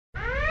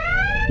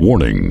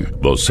Warning,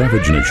 the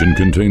Savage Nation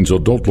contains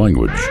adult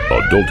language,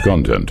 adult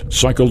content,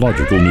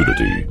 psychological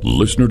nudity.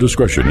 Listener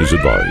discretion is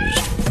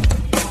advised.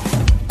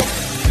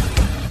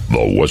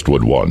 The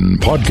Westwood One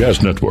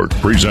Podcast Network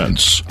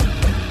presents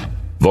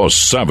The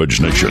Savage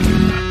Nation.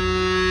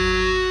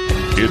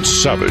 It's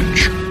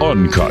savage,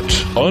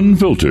 uncut,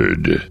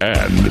 unfiltered,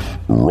 and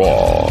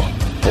raw.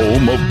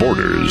 Home of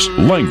borders,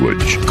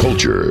 language,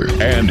 culture.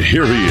 And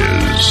here he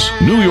is,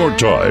 New York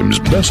Times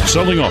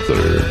best-selling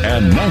author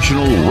and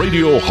National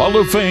Radio Hall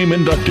of Fame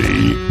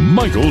inductee,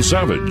 Michael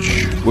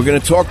Savage. We're going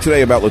to talk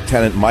today about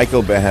Lieutenant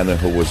Michael Behenna,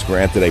 who was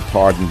granted a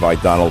pardon by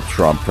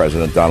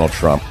President Donald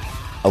Trump.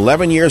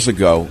 11 years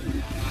ago,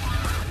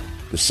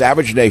 the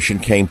Savage Nation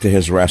came to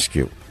his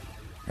rescue.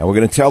 And we're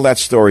going to tell that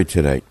story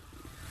today.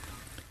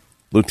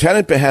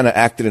 Lieutenant Behenna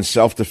acted in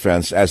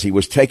self-defense as he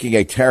was taking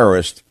a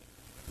terrorist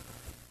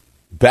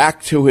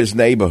back to his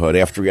neighborhood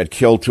after he had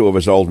killed two of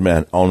his own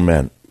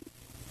men.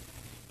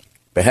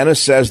 Behenna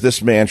says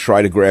this man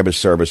tried to grab his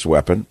service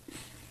weapon,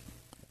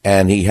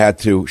 and he had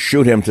to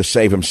shoot him to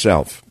save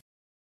himself.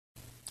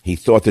 He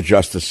thought the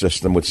justice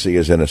system would see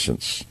his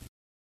innocence.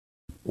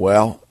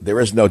 Well,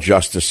 there is no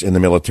justice in the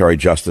military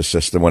justice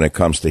system when it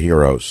comes to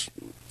heroes.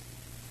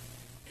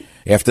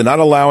 After not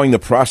allowing the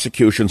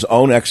prosecution's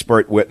own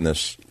expert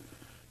witness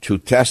to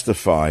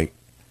testify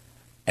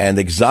and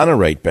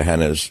exonerate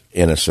Behenna's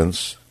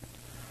innocence,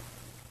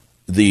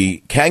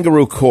 the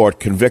kangaroo court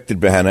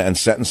convicted Behenna and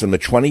sentenced him to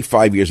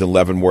 25 years in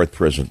Leavenworth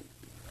prison.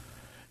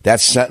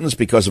 That sentence,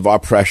 because of our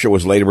pressure,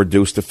 was later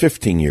reduced to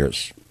 15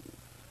 years.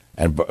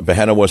 And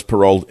Behenna was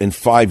paroled in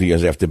 5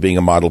 years after being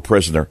a model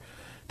prisoner.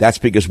 That's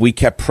because we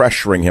kept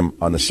pressuring him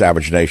on the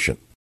Savage Nation.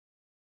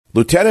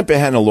 Lieutenant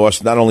Behenna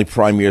lost not only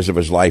prime years of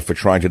his life for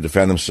trying to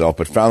defend himself,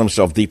 but found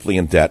himself deeply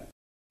in debt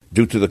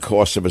due to the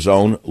cost of his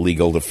own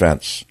legal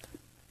defense.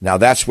 Now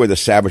that's where the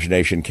Savage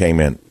Nation came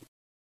in.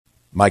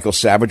 Michael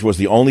Savage was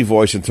the only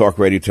voice in talk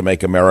radio to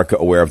make America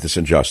aware of this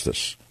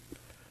injustice.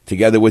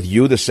 Together with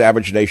you, the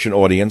Savage Nation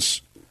audience,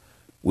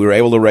 we were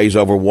able to raise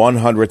over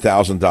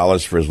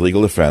 $100,000 for his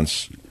legal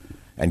defense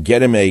and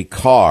get him a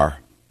car,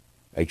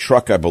 a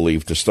truck, I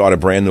believe, to start a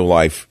brand new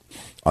life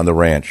on the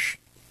ranch.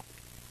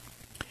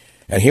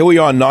 And here we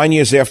are 9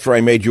 years after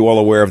I made you all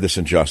aware of this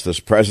injustice.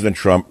 President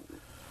Trump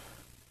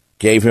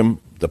gave him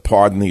the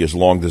pardon he has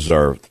long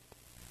deserved.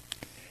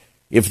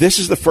 If this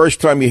is the first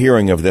time you're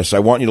hearing of this, I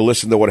want you to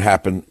listen to what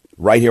happened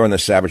right here on the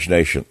Savage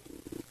Nation.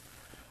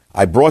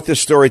 I brought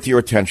this story to your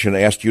attention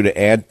and asked you to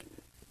add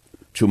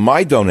to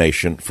my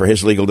donation for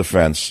his legal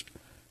defense,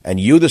 and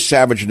you, the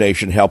Savage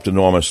Nation, helped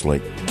enormously.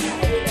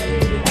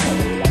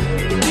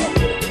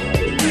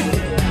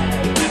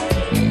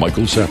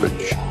 Michael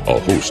Savage, a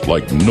host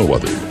like no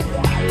other.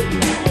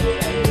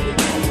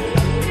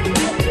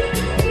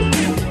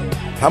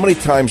 How many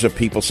times have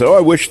people said, I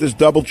wish this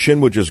double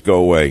chin would just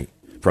go away?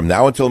 From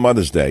now until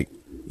Mother's Day,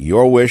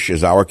 your wish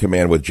is our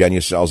command with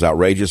Genucel's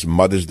outrageous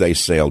Mother's Day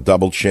sale.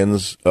 Double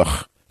chins,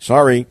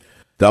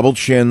 double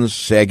chins,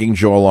 sagging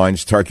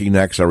jawlines, turkey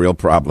necks are real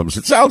problems.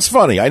 It sounds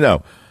funny, I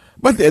know.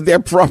 But they're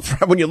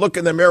when you look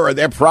in the mirror,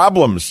 they're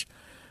problems.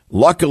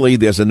 Luckily,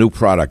 there's a new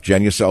product,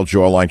 Genucel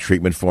Jawline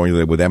Treatment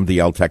Formula with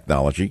MDL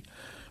technology.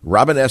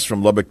 Robin S.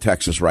 from Lubbock,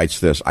 Texas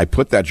writes this. I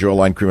put that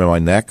jawline cream on my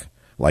neck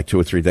like 2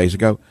 or 3 days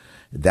ago.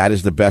 That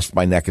is the best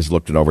my neck has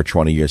looked in over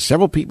 20 years.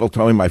 Several people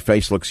told me my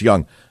face looks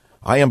young.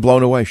 I am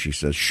blown away, she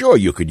says. Sure,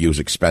 you could use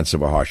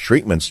expensive or harsh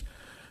treatments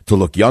to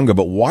look younger,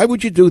 but why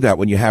would you do that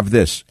when you have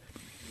this?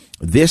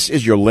 This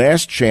is your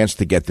last chance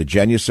to get the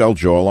Genucel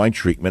Jawline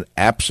Treatment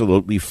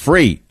absolutely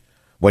free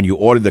when you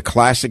order the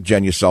classic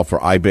Genucel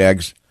for eye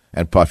bags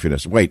and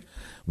puffiness. Wait,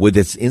 with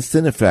its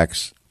instant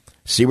effects,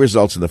 see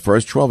results in the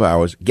first 12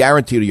 hours,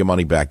 guaranteed your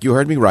money back. You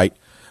heard me right.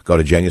 Go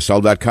to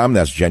Genucel.com,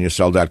 that's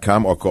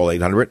Genucel.com, or call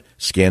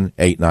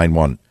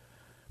 800-SKIN-891.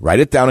 Write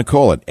it down and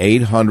call it,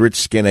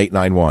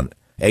 800-SKIN-891.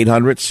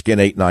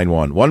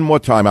 800-SKIN-891. One more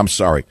time, I'm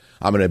sorry.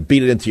 I'm going to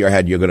beat it into your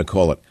head, you're going to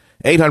call it.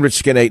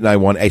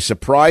 800-SKIN-891. A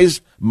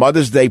surprise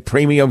Mother's Day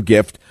premium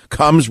gift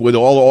comes with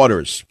all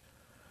orders.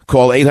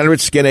 Call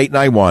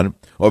 800-SKIN-891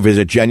 or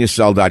visit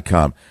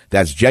Genucel.com.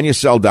 That's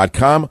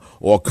Genucel.com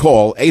or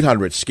call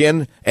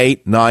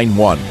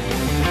 800-SKIN-891.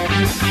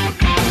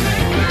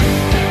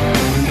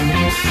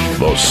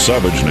 The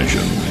Savage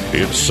Nation.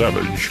 It's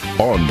Savage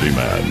on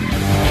demand.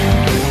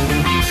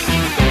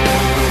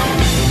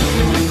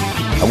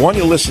 I want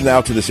you to listen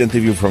now to this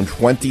interview from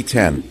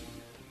 2010.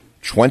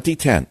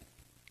 2010.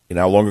 You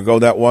know how long ago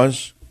that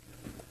was?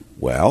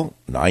 Well,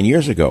 9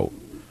 years ago.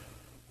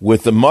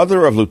 With the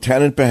mother of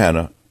Lieutenant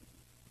Behenna,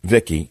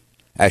 Vicky,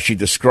 as she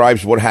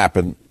describes what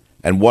happened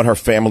and what her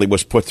family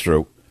was put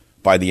through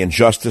by the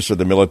injustice of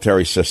the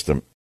military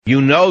system.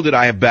 You know that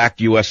I have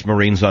backed U.S.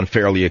 Marines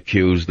unfairly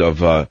accused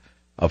of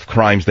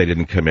crimes they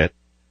didn't commit.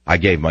 I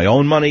gave my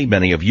own money.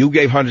 Many of you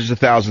gave hundreds of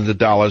thousands of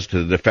dollars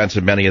to the defense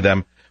of many of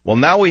them. Well,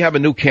 now we have a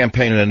new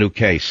campaign and a new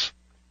case.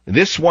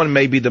 This one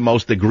may be the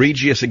most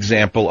egregious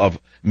example of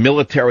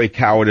military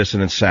cowardice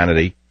and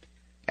insanity,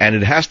 and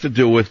it has to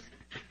do with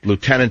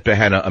Lieutenant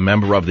Behenna, a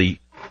member of the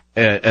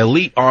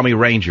elite Army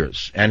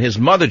Rangers, and his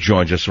mother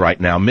joins us right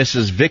now,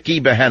 Mrs. Vicky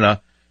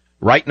Behenna,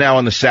 right now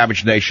on the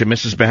Savage Nation.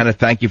 Mrs. Behenna,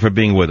 thank you for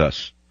being with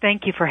us.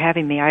 Thank you for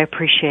having me. I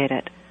appreciate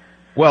it.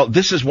 Well,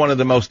 this is one of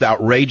the most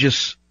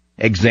outrageous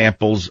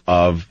examples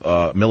of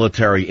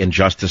military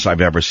injustice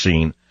I've ever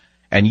seen.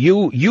 And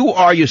you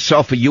are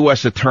yourself a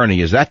U.S.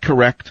 attorney, is that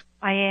correct?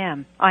 I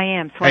am.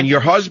 So and your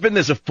husband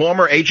is a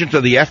former agent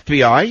of the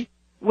FBI?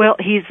 Well,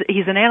 he's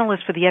an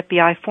analyst for the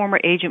FBI, former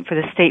agent for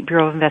the State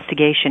Bureau of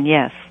Investigation,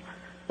 yes.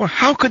 Well,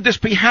 how could this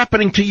be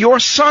happening to your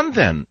son,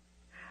 then?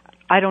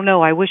 I don't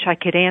know. I wish I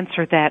could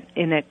answer that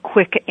in a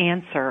quick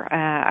answer.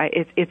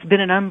 It's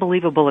been an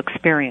unbelievable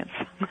experience,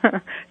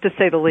 to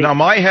say the least. Now,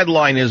 my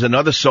headline is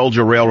Another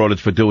Soldier Railroaded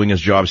for Doing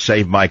His Job,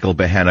 Save Michael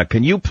Behenna.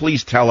 Can you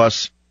please tell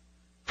us,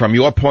 from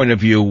your point of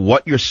view,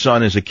 what your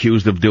son is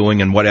accused of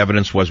doing and what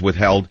evidence was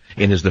withheld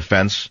in his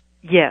defense?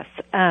 Yes.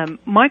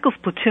 Michael's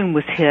platoon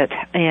was hit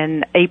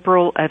in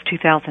April of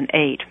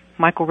 2008.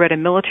 Michael read a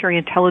military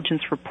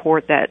intelligence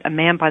report that a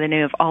man by the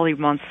name of Ali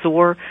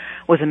Mansour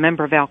was a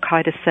member of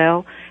Al-Qaeda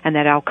cell and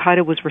that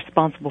Al-Qaeda was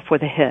responsible for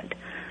the hit.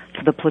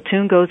 So the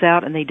platoon goes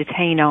out and they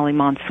detain Ali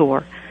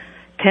Mansour.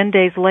 10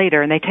 days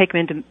later, and they take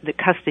him into the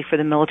custody for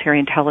the military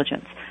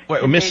intelligence.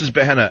 Wait, Mrs.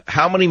 Behenna,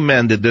 how many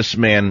men did this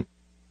man,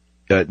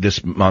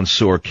 this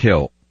Mansour,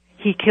 kill?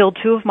 He killed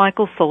 2 of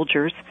Michael's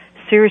soldiers,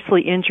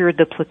 seriously injured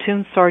the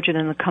platoon sergeant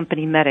and the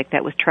company medic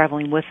that was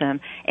traveling with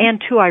him,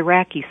 and 2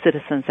 Iraqi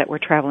citizens that were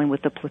traveling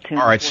with the platoon.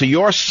 All right, so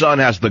your son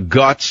has the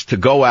guts to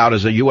go out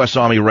as a U.S.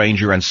 Army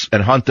Ranger and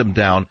hunt them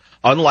down,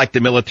 unlike the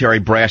military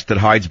brass that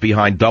hides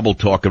behind double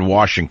talk in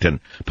Washington.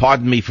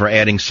 Pardon me for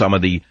adding some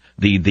of the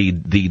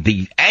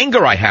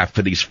anger I have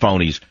for these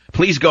phonies.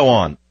 Please go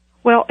on.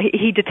 Well,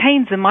 he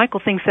detains him.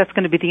 Michael thinks that's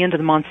going to be the end of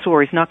the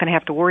Mansour. He's not going to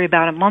have to worry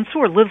about him.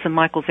 Mansour lives in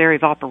Michael's area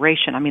of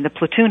operation. I mean, the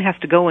platoon has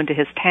to go into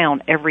his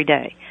town every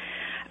day.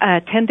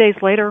 10 days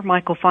later,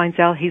 Michael finds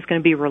out he's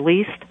going to be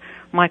released.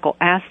 Michael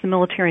asked the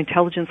military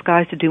intelligence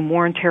guys to do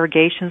more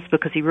interrogations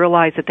because he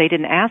realized that they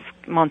didn't ask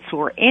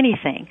Mansour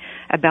anything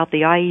about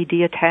the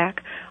IED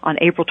attack on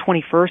April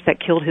 21st that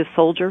killed his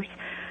soldiers.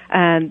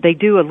 And they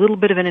do a little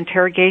bit of an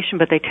interrogation,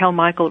 but they tell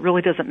Michael it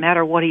really doesn't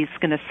matter what he's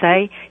going to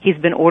say. He's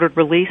been ordered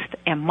released,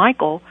 and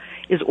Michael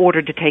is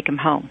ordered to take him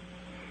home.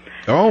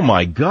 Oh,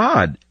 my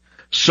God.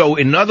 So,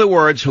 in other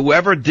words,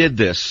 whoever did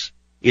this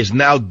is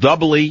now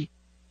doubly,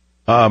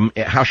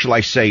 how shall I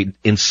say,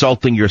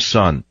 insulting your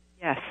son.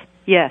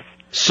 Yes.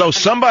 So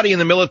somebody in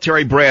the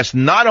military brass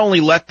not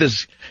only let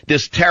this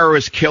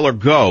terrorist killer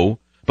go,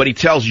 but he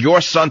tells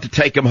your son to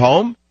take him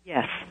home?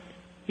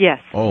 Yes.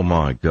 Oh,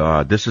 my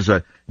God. This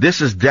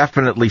is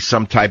definitely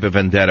some type of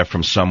vendetta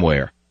from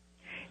somewhere.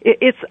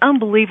 It's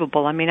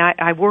unbelievable. I mean,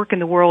 I work in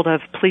the world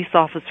of police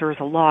officers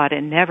a lot,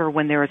 and never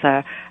when there's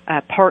a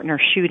partner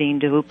shooting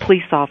do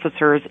police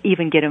officers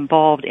even get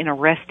involved in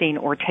arresting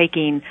or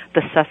taking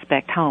the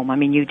suspect home. I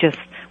mean, you just...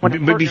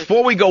 But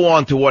before we go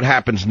on to what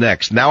happens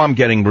next, now I'm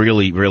getting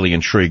really, really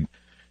intrigued.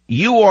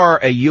 You are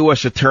a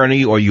U.S.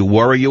 attorney, or you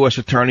were a U.S.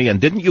 attorney, and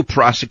didn't you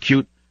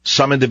prosecute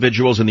some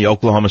individuals in the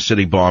Oklahoma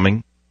City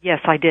bombing? Yes,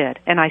 I did,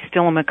 and I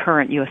still am a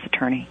current U.S.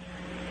 attorney.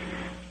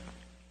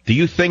 Do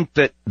you think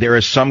that there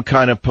is some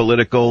kind of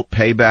political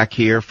payback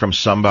here from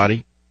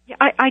somebody?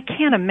 I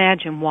can't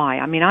imagine why.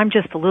 I mean, I'm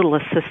just a little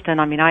assistant.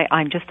 I mean,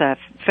 I'm just a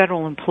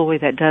federal employee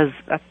that does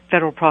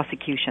federal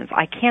prosecutions.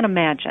 I can't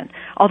imagine,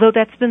 although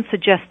that's been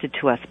suggested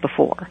to us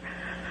before.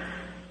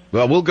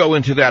 Well, we'll go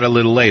into that a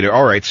little later.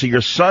 All right, so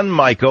your son,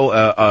 Michael,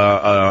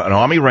 an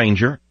Army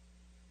Ranger,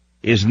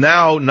 is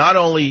now not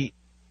only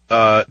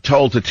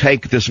told to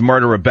take this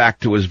murderer back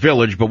to his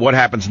village, but what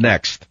happens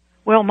next?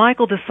 Well,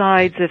 Michael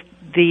decides if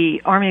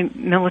the Army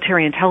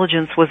military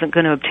intelligence wasn't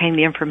going to obtain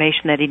the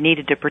information that he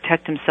needed to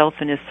protect himself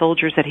and his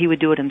soldiers, that he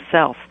would do it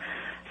himself.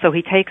 So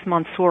he takes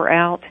Mansour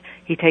out,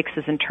 he takes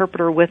his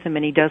interpreter with him,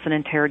 and he does an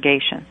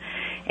interrogation.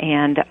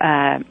 And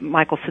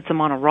Michael sits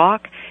him on a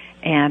rock,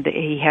 and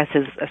he has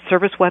his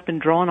service weapon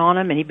drawn on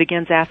him, and he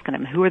begins asking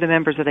him, who are the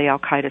members of the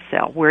Al-Qaeda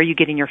cell? Where are you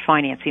getting your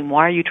financing?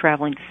 Why are you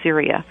traveling to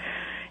Syria?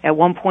 At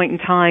one point in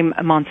time,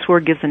 Mansour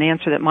gives an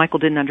answer that Michael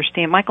didn't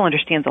understand. Michael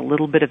understands a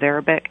little bit of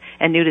Arabic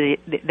and knew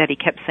that he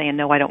kept saying,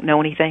 no, I don't know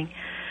anything.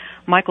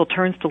 Michael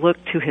turns to look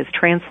to his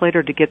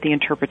translator to get the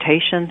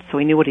interpretation, so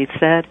he knew what he'd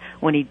said.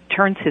 When he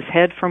turns his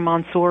head from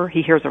Mansour,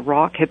 he hears a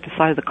rock hit the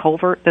side of the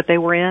culvert that they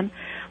were in.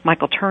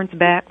 Michael turns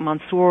back.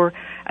 Mansour,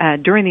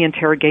 during the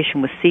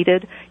interrogation, was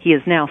seated. He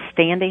is now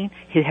standing.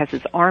 He has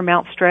his arm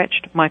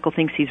outstretched. Michael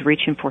thinks he's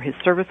reaching for his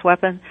service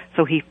weapon,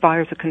 so he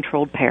fires a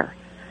controlled pair.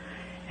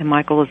 And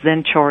Michael is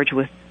then charged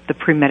with the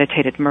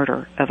premeditated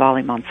murder of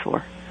Ali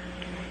Mansour.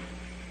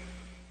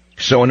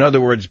 So, in other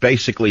words,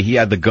 basically, he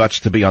had the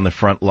guts to be on the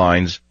front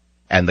lines,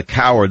 and the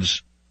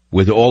cowards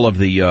with all of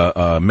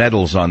the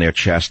medals on their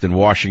chest in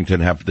Washington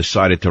have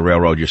decided to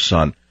railroad your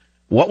son.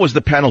 What was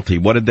the penalty?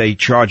 What did they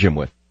charge him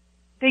with?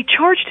 They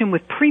charged him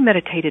with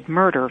premeditated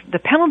murder. The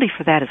penalty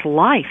for that is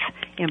life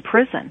in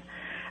prison.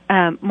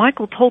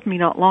 Michael told me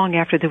not long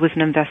after there was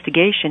an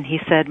investigation, he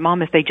said,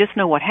 Mom, if they just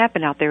know what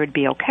happened out there, it'd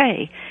be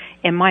okay.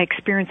 In my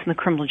experience in the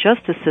criminal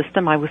justice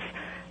system, I was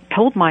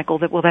told Michael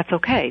that, well, that's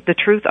okay. The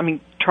truth,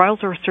 trials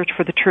are a search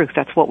for the truth.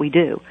 That's what we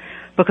do.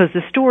 Because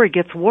the story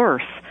gets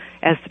worse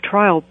as the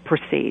trial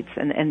proceeds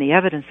and the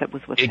evidence that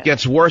was withheld. It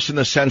gets worse in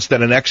the sense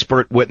that an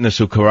expert witness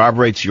who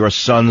corroborates your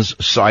son's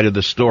side of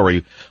the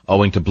story,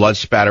 owing to blood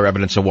spatter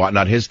evidence and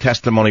whatnot, his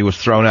testimony was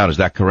thrown out. Is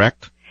that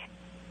correct?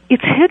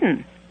 It's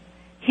hidden.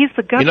 He's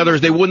the government. In other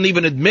words, they wouldn't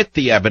even admit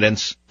the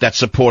evidence that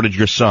supported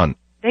your son.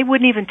 They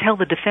wouldn't even tell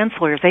the defense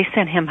lawyers. They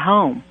sent him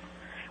home.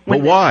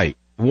 But why?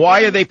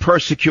 Why are they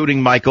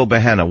persecuting Michael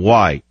Behenna?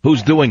 Why?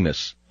 Who's doing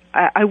this?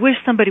 I wish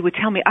somebody would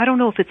tell me. I don't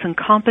know if it's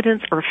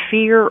incompetence or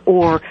fear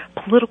or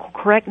political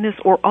correctness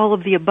or all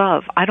of the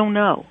above. I don't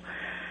know.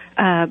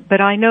 But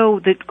I know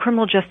the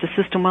criminal justice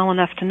system well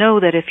enough to know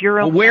that if you're...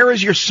 Well, where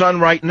is your son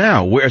right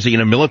now? Where is he,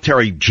 in a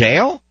military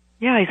jail?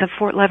 Yeah, he's at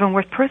Fort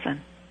Leavenworth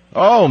Prison.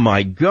 Oh,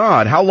 my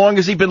God. How long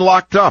has he been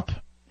locked up?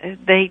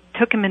 They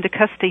took him into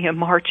custody in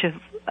March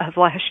of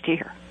last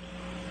year.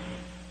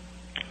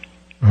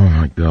 Oh,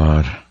 my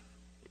God.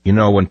 You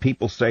know, when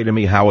people say to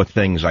me, how are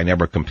things, I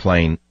never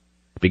complain.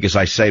 Because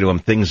I say to them,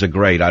 things are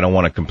great. I don't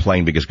want to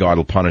complain because God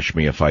will punish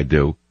me if I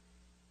do.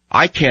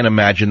 I can't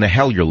imagine the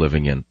hell you're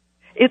living in.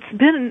 It's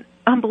been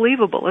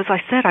unbelievable. As I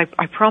said,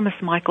 I promised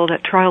Michael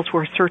that trials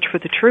were a search for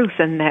the truth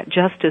and that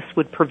justice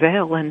would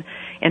prevail, and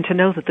to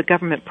know that the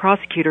government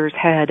prosecutors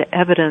had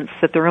evidence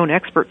that their own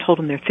expert told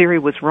them their theory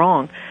was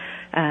wrong,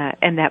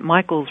 and that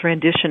Michael's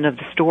rendition of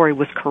the story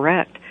was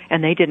correct,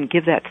 and they didn't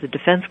give that to the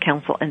defense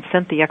counsel and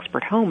sent the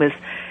expert home is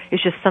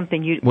just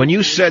something you... When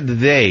you said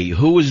they,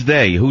 who was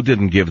they? Who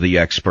didn't give the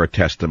expert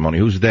testimony?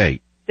 Who's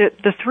they?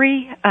 The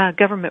three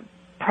government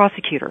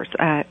prosecutors,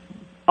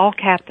 all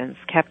captains,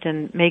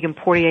 Captain Megan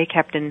Portier,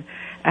 Captain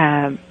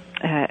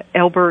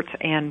Elbert,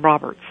 and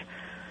Roberts.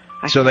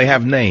 So they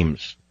have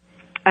names.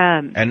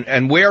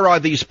 And where are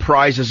these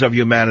prizes of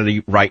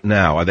humanity right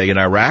now? Are they in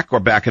Iraq or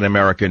back in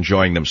America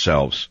enjoying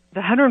themselves? The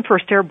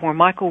 101st Airborne.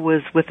 Michael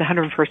was with the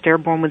 101st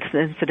Airborne when this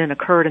incident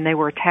occurred, and they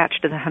were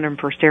attached to the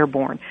 101st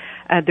Airborne.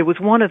 There was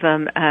one of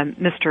them,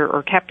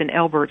 Captain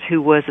Elbert,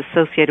 who was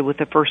associated with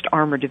the 1st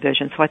Armored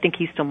Division, so I think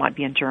he still might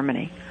be in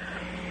Germany.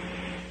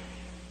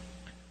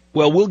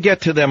 Well, we'll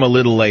get to them a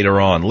little later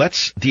on.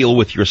 Let's deal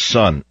with your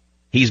son.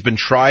 He's been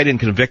tried and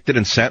convicted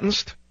and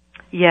sentenced?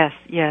 Yes.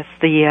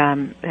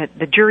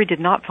 The jury did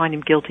not find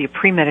him guilty of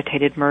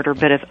premeditated murder,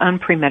 but of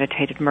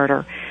unpremeditated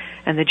murder,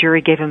 and the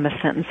jury gave him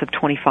a sentence of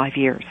 25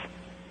 years.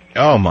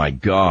 Oh, my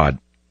God.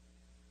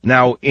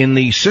 Now, in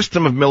the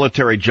system of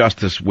military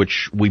justice,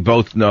 which we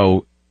both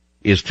know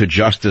is to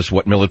justice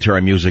what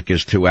military music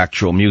is to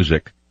actual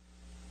music,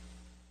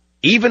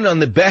 even on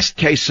the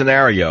best-case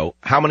scenario,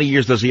 how many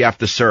years does he have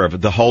to serve?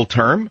 The whole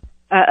term?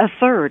 A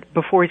third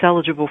before he's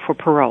eligible for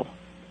parole.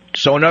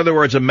 So, in other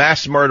words, a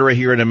mass murderer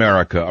here in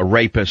America, a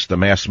rapist, a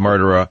mass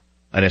murderer,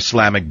 an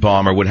Islamic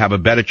bomber would have a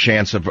better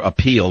chance of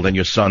appeal than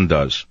your son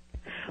does.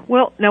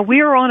 Well, now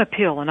we are on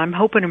appeal, and I'm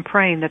hoping and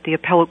praying that the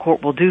appellate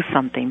court will do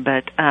something,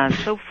 but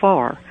so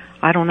far,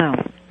 I don't know.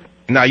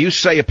 Now, you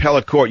say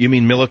appellate court, you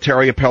mean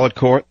military appellate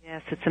court?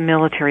 Yes, it's a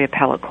military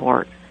appellate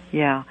court,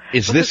 yeah.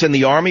 Is this in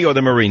the Army or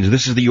the Marines?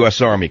 This is the U.S.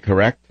 Army,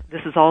 correct?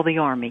 This is all the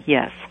Army,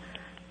 yes.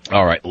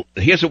 All right,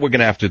 here's what we're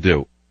going to have to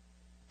do.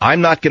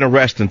 I'm not going to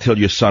rest until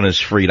your son is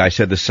freed. I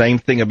said the same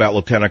thing about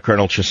Lieutenant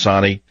Colonel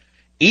Chisani.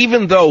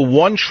 Even though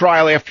one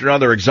trial after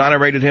another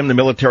exonerated him, the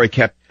military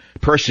kept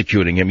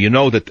persecuting him. You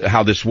know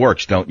how this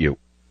works, don't you?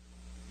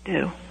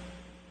 Do.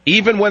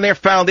 Even when they're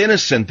found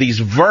innocent, these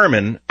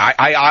vermin,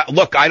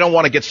 look, I don't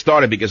want to get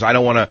started because I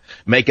don't want to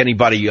make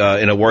anybody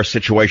in a worse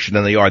situation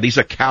than they are. These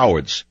are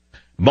cowards.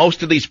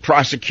 Most of these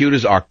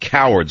prosecutors are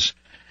cowards.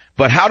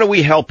 But how do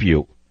we help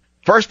you?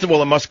 First of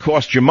all, it must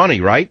cost you money,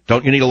 right?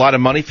 Don't you need a lot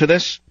of money for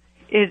this?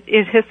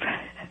 It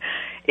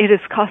has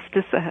cost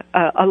us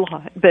a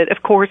lot, but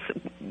of course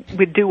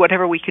we'd do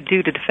whatever we could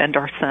do to defend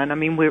our son. I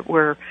mean,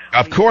 we're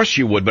of course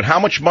you would, but how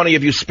much money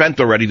have you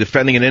spent already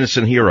defending an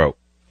innocent hero?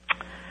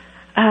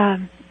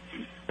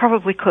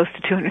 Probably close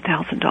to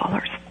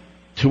 $200,000.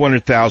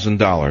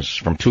 $200,000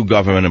 from 2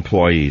 government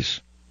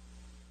employees.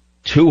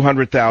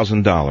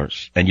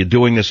 $200,000, and you're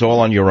doing this all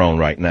on your own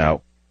right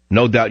now.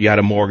 No doubt you had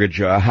to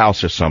mortgage a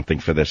house or something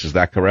for this. Is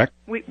that correct?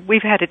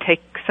 We've had to take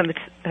some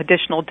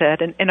additional debt,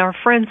 and our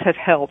friends have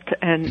helped,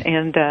 and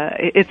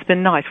it's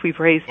been nice. We've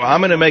raised... Well,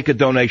 I'm going to make a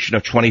donation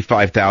of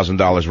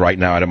 $25,000 right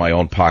now out of my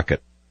own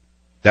pocket.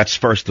 That's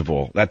first of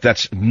all.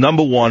 That's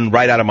number one,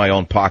 right out of my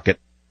own pocket.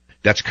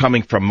 That's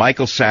coming from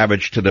Michael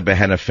Savage to the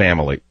Behenna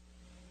family.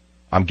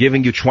 I'm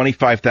giving you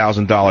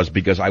 $25,000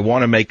 because I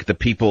want to make the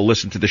people who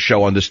listen to the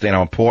show understand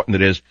how important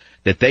it is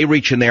that they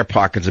reach in their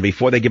pockets, and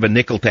before they give a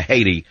nickel to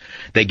Haiti,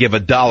 they give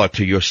 $1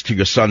 to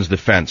your son's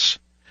defense.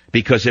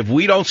 Because if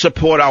we don't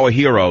support our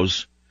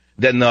heroes,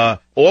 then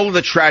all of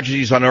the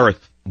tragedies on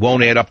earth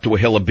won't add up to a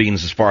hill of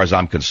beans as far as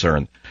I'm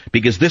concerned.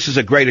 Because this is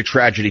a greater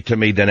tragedy to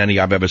me than any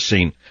I've ever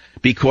seen.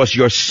 Because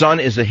your son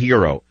is a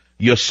hero.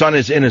 Your son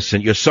is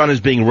innocent. Your son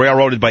is being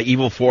railroaded by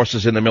evil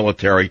forces in the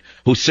military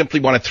who simply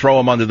want to throw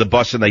him under the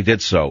bus, and they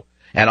did so.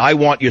 And I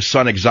want your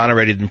son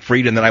exonerated and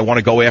freed, and then I want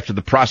to go after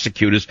the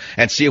prosecutors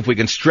and see if we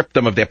can strip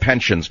them of their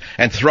pensions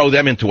and throw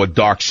them into a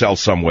dark cell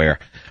somewhere.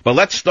 But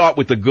let's start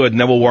with the good, and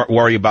then we'll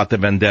worry about the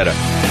vendetta.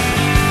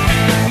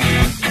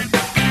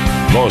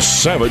 The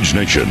Savage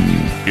Nation.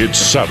 It's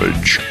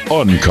savage,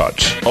 uncut,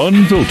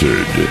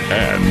 unfiltered,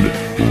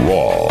 and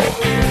raw.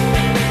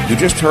 You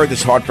just heard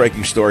this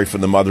heartbreaking story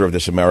from the mother of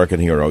this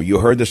American hero. You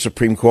heard the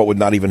Supreme Court would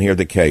not even hear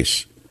the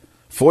case.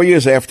 4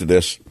 years after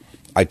this,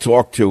 I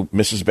talked to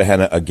Mrs.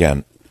 Behenna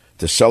again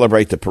to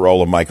celebrate the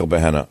parole of Michael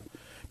Behenna.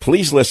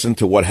 Please listen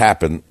to what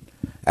happened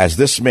as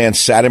this man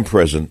sat in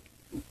prison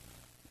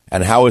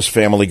and how his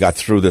family got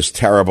through this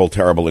terrible,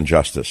 terrible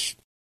injustice.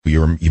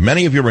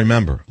 Many of you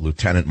remember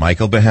Lieutenant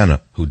Michael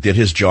Behenna, who did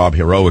his job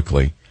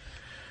heroically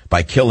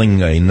by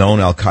killing a known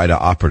al-Qaeda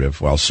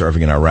operative while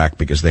serving in Iraq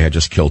because they had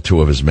just killed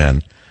 2 of his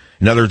men.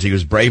 In other words, he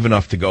was brave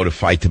enough to go to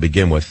fight to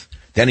begin with.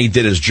 Then he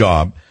did his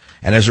job,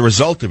 and as a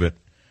result of it,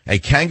 a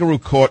kangaroo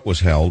court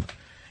was held,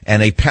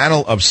 and a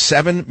panel of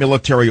 7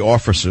 military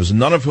officers,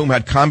 none of whom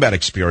had combat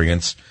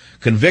experience,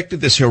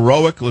 convicted this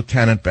heroic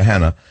Lieutenant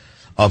Behenna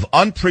of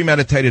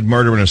unpremeditated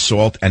murder and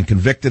assault, and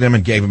convicted him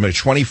and gave him a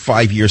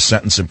 25-year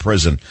sentence in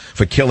prison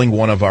for killing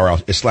one of our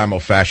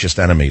Islamo-fascist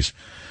enemies.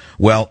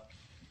 Well,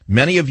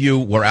 many of you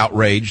were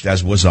outraged,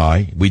 as was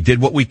I. We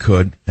did what we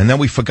could, and then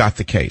we forgot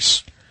the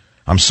case.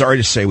 I'm sorry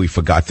to say we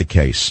forgot the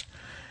case.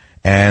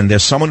 And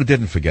there's someone who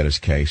didn't forget his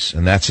case,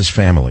 and that's his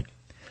family.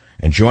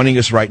 And joining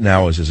us right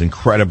now is his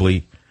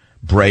incredibly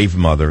brave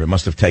mother. It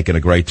must have taken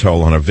a great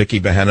toll on her. Vicky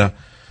Behenna,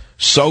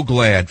 so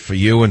glad for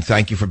you, and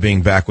thank you for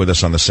being back with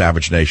us on the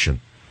Savage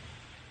Nation.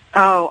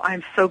 Oh,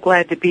 I'm so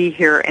glad to be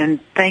here and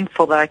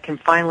thankful that I can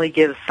finally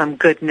give some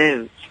good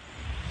news.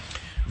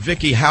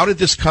 Vicky, how did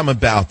this come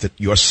about that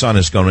your son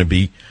is going to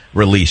be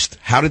released?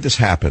 How did this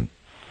happen?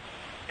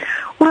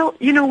 Well,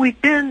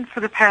 we've been,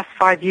 for the past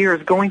 5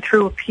 years, going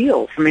through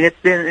appeals. I mean,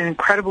 it's been an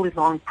incredibly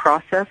long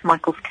process.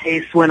 Michael's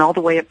case went all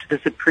the way up to the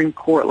Supreme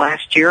Court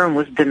last year and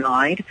was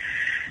denied.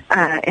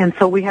 And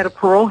so we had a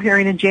parole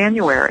hearing in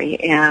January.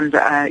 And,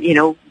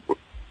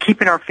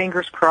 keeping our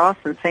fingers crossed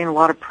and saying a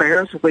lot of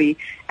prayers, we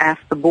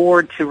asked the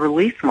board to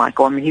release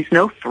Michael. I mean, he's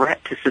no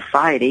threat to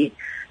society.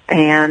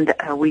 And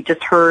we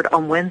just heard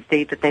on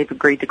Wednesday that they've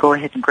agreed to go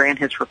ahead and grant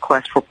his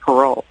request for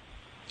parole.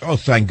 Oh,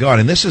 thank God.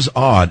 And this is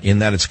odd in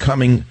that it's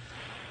coming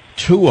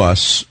to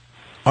us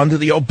under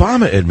the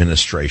Obama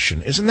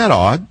administration. Isn't that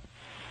odd?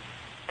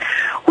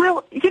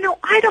 Well,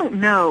 I don't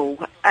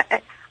know.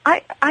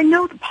 I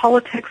know the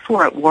politics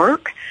were at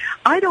work.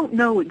 I don't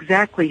know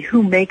exactly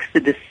who makes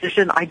the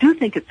decision. I do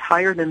think it's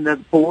higher than the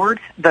board,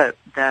 the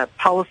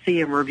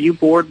policy and review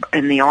board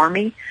in the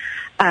Army.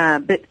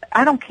 But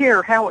I don't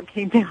care how it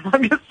came down.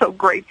 I'm just so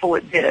grateful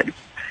it did.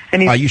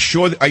 And Are you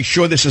sure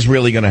this is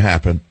really going to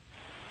happen?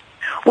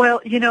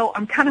 Well,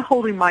 I'm kind of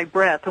holding my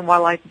breath, and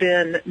while I've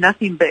been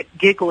nothing but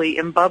giggly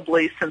and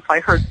bubbly since I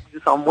heard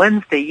news on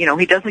Wednesday,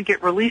 he doesn't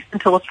get released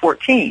until the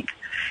 14th.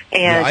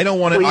 And I don't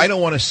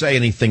want to say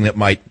anything that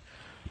might,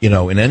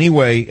 in any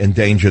way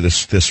endanger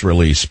this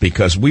release,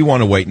 because we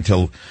want to wait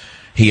until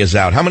he is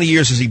out. How many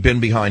years has he been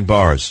behind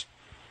bars?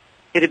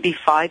 It'd be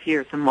 5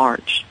 years in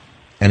March.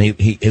 And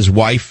his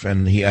wife,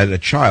 and he had a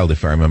child,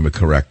 if I remember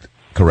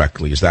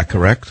correctly. Is that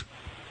correct?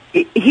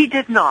 He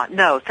did not.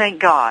 No,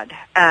 thank God.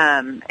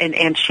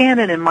 And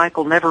Shannon and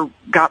Michael never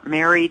got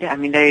married. I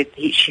mean,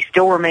 she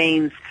still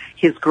remains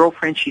his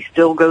girlfriend. She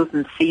still goes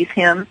and sees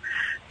him.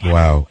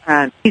 Wow.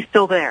 He's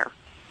still there.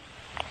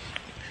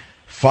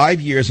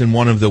 5 years in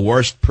one of the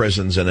worst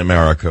prisons in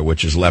America,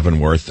 which is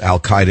Leavenworth.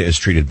 Al-Qaeda is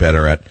treated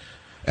better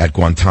at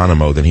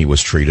Guantanamo than he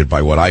was treated,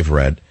 by what I've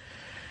read.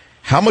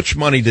 How much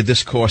money did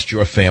this cost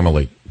your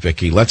family,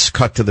 Vicky? Let's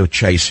cut to the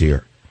chase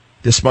here.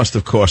 This must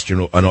have cost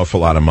you an awful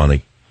lot of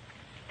money.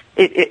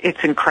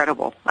 It's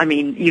incredible. I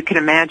mean, you can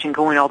imagine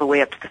going all the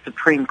way up to the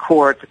Supreme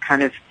Court, the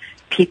kind of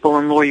people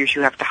and lawyers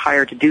you have to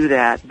hire to do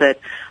that. But,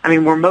 I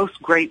mean, we're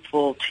most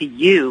grateful to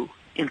you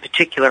in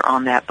particular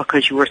on that,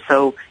 because you were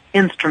so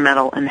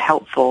instrumental and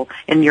helpful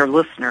in your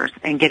listeners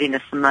and getting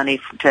us some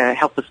money to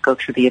help us go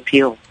through the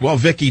appeal. Well,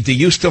 Vicky, do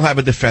you still have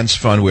a defense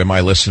fund where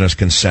my listeners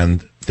can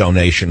send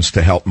donations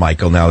to help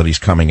Michael now that he's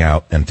coming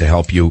out, and to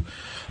help you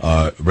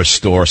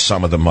restore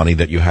some of the money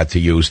that you had to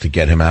use to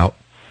get him out?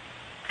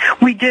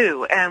 We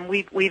do, and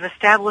we've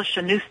established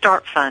a New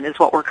Start Fund, is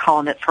what we're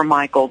calling it, for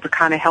Michael, to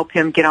kind of help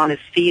him get on his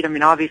feet. I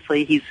mean,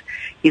 obviously he's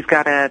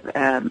got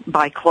to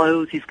buy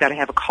clothes, he's got to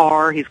have a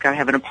car, he's got to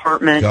have an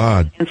apartment.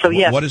 God, and so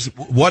yes.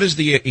 What is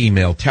the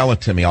email? Tell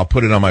it to me. I'll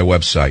put it on my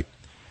website.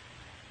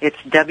 It's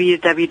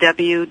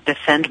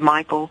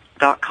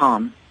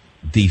www.defendmichael.com.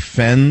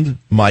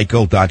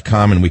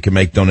 Defendmichael.com, and we can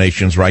make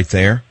donations right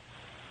there?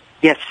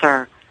 Yes,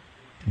 sir.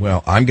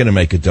 Well, I'm going to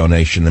make a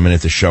donation the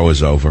minute the show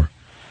is over.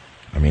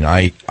 I mean,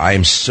 I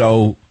am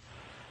so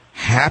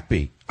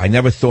happy. I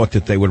never thought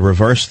that they would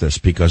reverse this,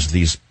 because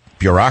these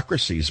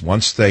bureaucracies,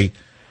 once they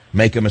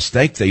make a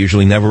mistake, they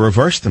usually never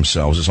reverse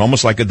themselves. It's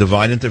almost like a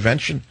divine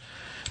intervention.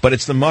 But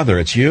it's the mother.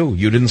 It's you.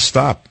 You didn't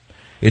stop.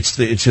 It's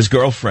his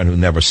girlfriend who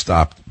never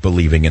stopped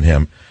believing in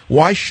him.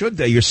 Why should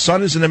they? Your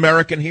son is an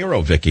American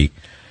hero, Vicky.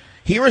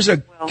 Here is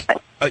a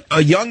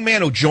young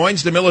man who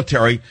joins the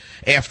military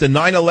after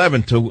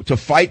 9/11 to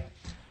fight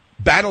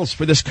battles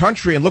for this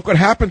country, and look what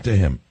happened to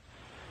him.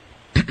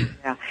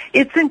 Yeah,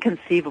 it's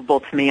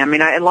inconceivable to me. I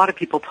mean, a lot of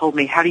people told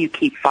me, how do you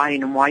keep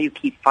fighting and why you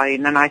keep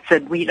fighting? And I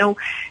said, well,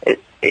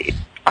 it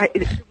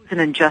was an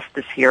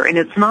injustice here. And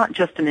it's not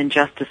just an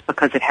injustice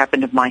because it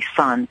happened to my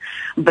son,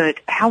 but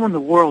how in the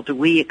world do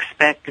we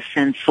expect to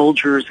send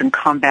soldiers and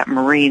combat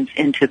Marines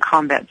into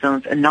combat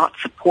zones and not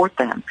support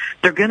them?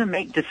 They're going to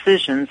make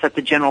decisions that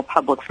the general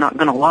public's not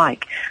going to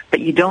like, but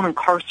you don't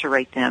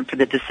incarcerate them for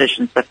the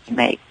decisions that they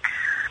make.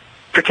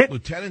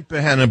 Lieutenant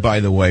Behenna,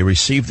 by the way,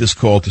 received this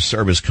call to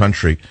serve his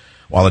country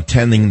while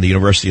attending the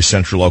University of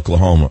Central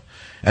Oklahoma.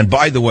 And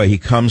by the way, he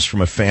comes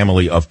from a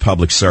family of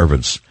public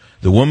servants.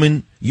 The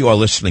woman you are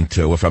listening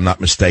to, if I'm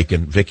not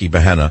mistaken, Vicky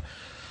Behenna,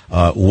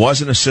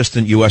 was an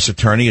assistant U.S.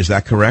 attorney. Is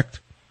that correct?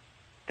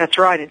 That's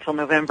right, until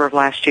November of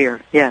last year,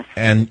 yes.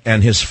 And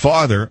his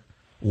father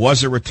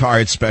was a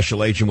retired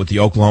special agent with the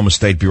Oklahoma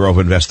State Bureau of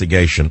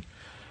Investigation.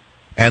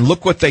 And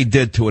look what they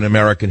did to an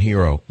American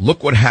hero.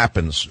 Look what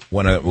happens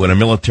when a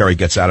military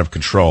gets out of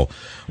control.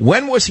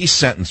 When was he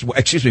sentenced?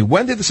 Excuse me,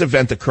 when did this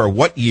event occur?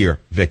 What year,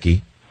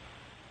 Vicky?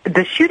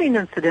 The shooting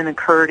incident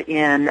occurred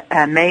in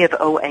May of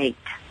 2008.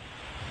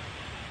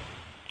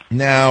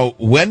 Now,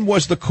 when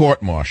was the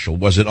court-martial?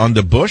 Was it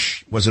under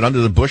Bush? Was it under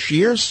the Bush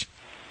years?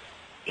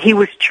 He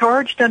was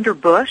charged under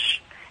Bush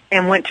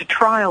and went to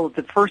trial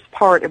the first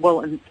part,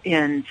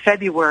 in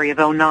February of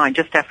 2009,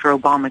 just after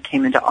Obama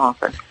came into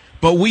office.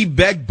 But we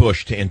begged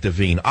Bush to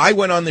intervene. I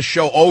went on the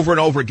show over and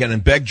over again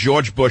and begged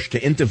George Bush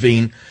to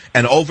intervene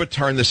and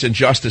overturn this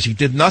injustice. He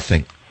did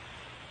nothing.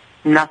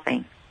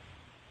 Nothing.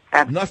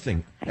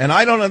 Nothing. And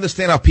I don't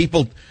understand how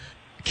people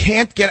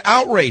can't get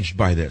outraged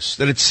by this.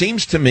 That it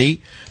seems to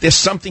me there's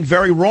something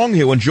very wrong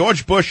here. When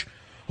George Bush,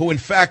 who in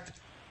fact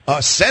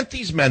sent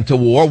these men to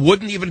war,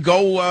 wouldn't even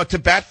go to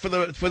bat for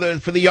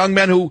the young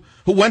men who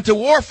went to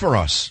war for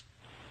us.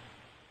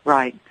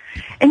 Right.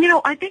 And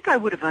I think I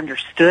would have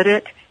understood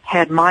it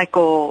had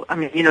Michael,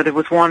 there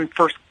was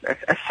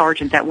a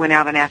sergeant that went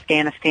out in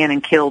Afghanistan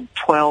and killed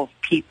 12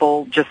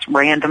 people just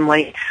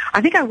randomly.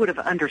 I think I would have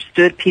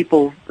understood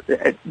people's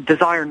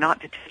desire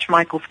not to touch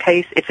Michael's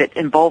case if it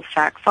involved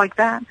facts like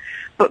that.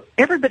 But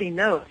everybody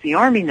knows, the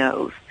Army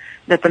knows,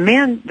 that the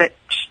man that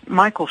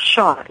Michael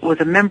shot was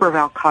a member of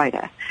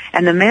Al-Qaeda.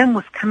 And the man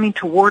was coming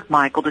toward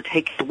Michael to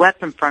take his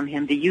weapon from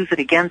him to use it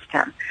against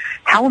him.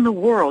 How in the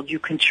world you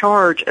can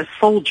charge a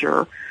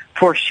soldier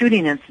for a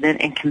shooting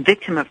incident and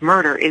convict him of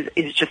murder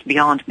is just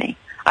beyond me.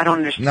 I don't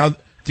understand. Now,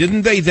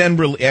 didn't they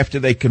then, after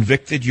they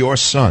convicted your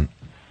son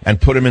and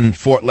put him in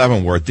Fort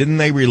Leavenworth, didn't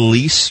they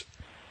release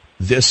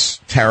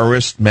this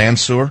terrorist,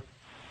 Mansour?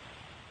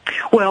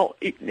 Well,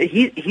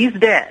 he's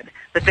dead,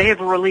 but they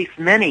have released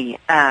many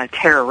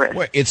terrorists.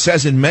 Wait, it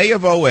says in May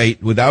of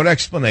 2008, without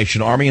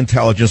explanation, Army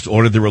intelligence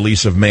ordered the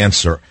release of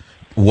Mansour.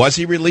 Was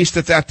he released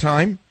at that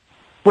time?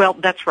 Well,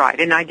 that's right,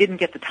 and I didn't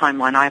get the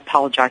timeline. I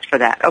apologize for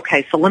that.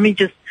 Okay, so let me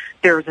just,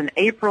 there was an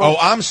April... Oh,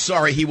 I'm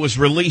sorry, he was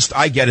released.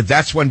 I get it.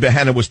 That's when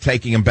Behenna was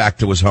taking him back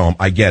to his home.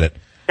 I get it.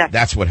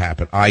 That's what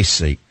happened. I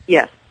see.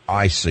 Yes.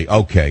 I see.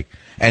 Okay.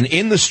 And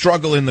in the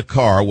struggle in the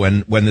car,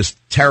 when this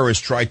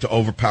terrorist tried to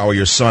overpower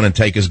your son and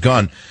take his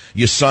gun,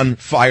 your son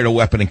fired a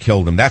weapon and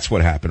killed him. That's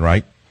what happened,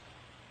 right?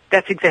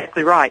 That's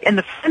exactly right. And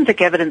the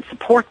forensic evidence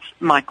supports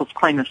Michael's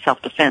claim of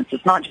self-defense.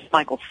 It's not just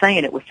Michael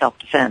saying it was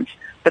self-defense.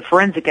 The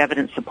forensic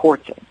evidence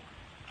supports it.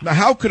 Now,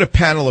 how could a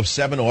panel of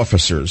 7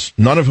 officers,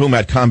 none of whom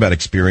had combat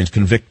experience,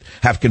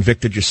 have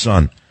convicted your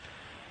son?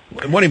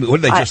 What are they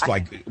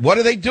what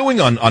are they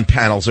doing on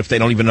panels if they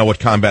don't even know what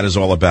combat is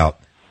all about?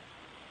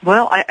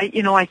 Well,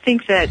 I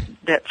think that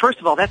first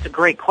of all, that's a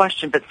great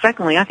question. But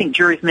secondly, I think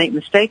juries make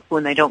mistakes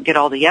when they don't get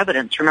all the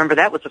evidence. Remember,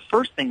 that was the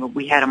first thing that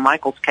we had in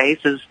Michael's case,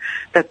 is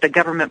that the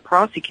government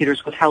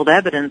prosecutors withheld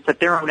evidence that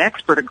their own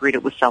expert agreed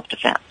it was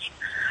self-defense.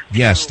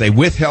 Yes, they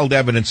withheld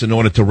evidence in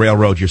order to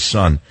railroad your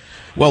son.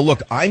 Well,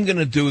 look, I'm going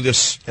to do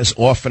this as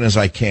often as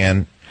I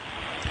can.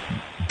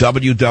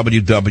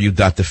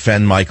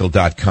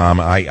 www.defendmichael.com.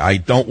 I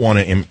don't want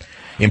to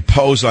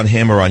impose on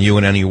him or on you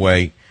in any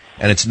way,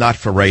 and it's not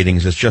for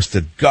ratings. It's just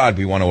that, God,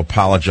 we want to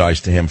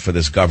apologize to him for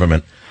this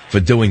government, for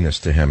doing this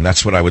to him.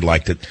 That's what I would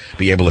like to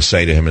be able to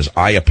say to him, is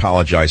I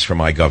apologize for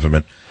my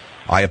government.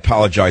 I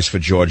apologize for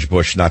George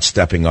Bush not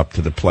stepping up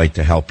to the plate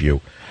to help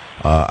you.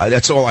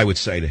 That's all I would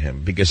say to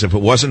him, because if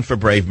it wasn't for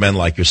brave men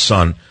like your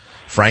son,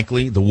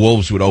 frankly, the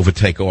wolves would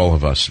overtake all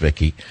of us,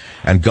 Vicky.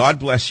 And God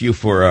bless you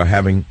for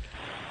having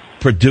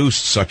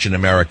produced such an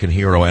American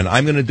hero. And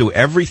I'm going to do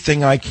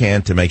everything I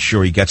can to make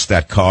sure he gets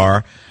that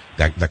car,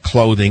 the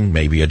clothing,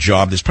 maybe a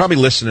job. There's probably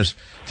listeners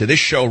to this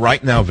show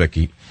right now,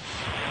 Vicky,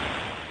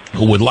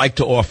 who would like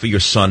to offer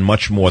your son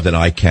much more than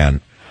I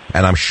can.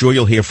 And I'm sure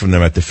you'll hear from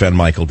them at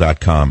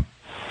defendmichael.com.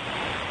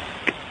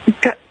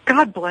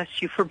 God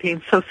bless you for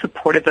being so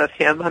supportive of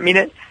him. I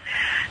mean,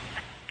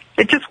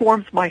 it just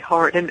warms my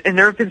heart. And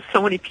there have been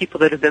so many people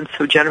that have been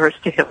so generous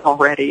to him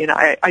already, and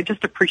I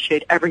just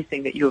appreciate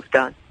everything that you have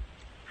done.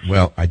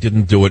 Well, I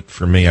didn't do it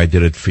for me. I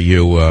did it for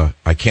you.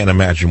 I can't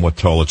imagine what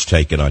toll it's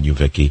taken on you,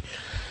 Vicki.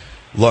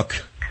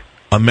 Look,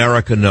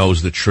 America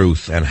knows the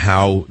truth, and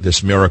how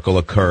this miracle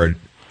occurred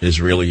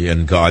is really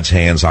in God's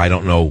hands. I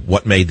don't know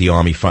what made the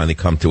Army finally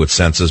come to its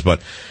senses,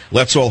 but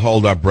let's all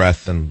hold our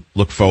breath and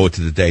look forward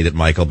to the day that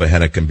Michael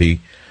Behenna can be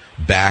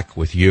back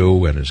with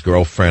you and his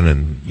girlfriend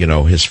and,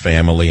 his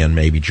family, and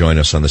maybe join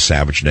us on the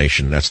Savage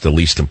Nation. That's the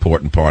least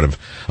important part of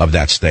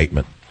that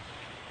statement.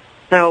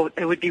 No,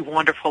 it would be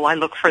wonderful. I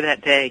look for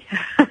that day,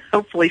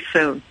 hopefully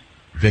soon.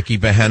 Vicki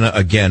Behenna,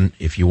 again,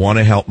 if you want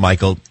to help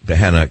Michael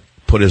Behenna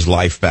put his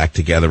life back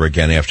together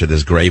again after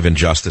this grave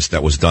injustice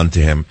that was done to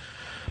him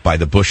by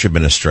the Bush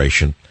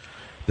administration,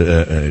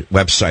 the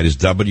website is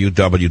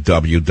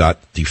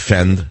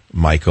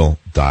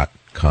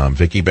www.defendmichael.com.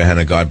 Vicki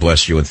Behenna, God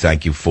bless you, and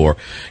thank you for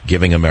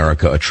giving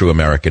America a true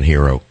American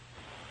hero.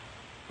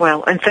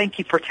 Well, and thank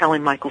you for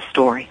telling Michael's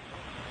story.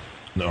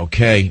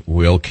 Okay,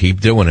 we'll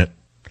keep doing it.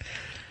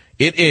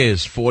 It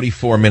is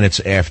 44 minutes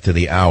after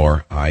the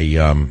hour.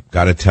 I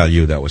got to tell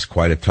you, that was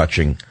quite a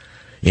touching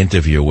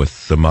interview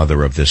with the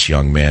mother of this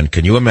young man.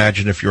 Can you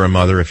imagine, if you're a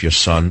mother, if your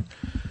son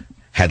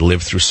had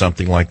lived through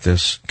something like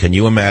this? Can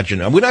you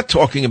imagine? And we're not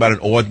talking about an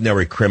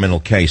ordinary criminal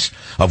case,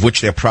 of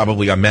which there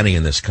probably are many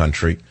in this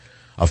country,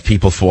 of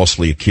people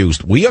falsely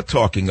accused. We are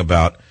talking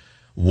about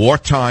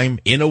wartime,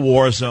 in a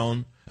war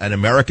zone, an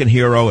American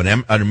hero,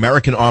 an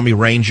American Army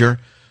Ranger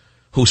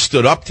who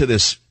stood up to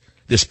this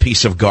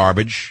piece of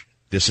garbage,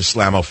 this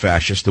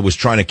Islamo-fascist who was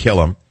trying to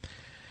kill him,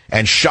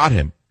 and shot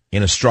him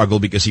in a struggle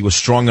because he was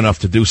strong enough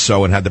to do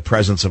so and had the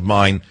presence of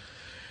mind.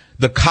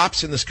 The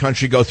cops in this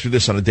country go through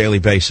this on a daily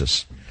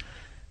basis.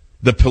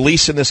 The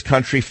police in this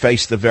country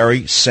face the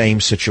very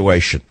same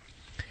situation.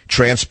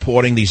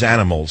 Transporting these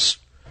animals,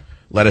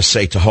 let us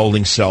say, to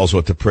holding cells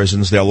or to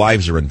prisons, their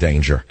lives are in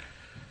danger.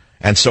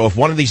 And so if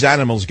one of these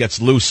animals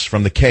gets loose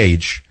from the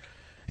cage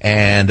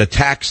and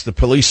attacks the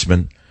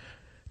policeman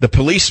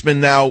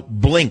now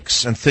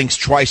blinks and thinks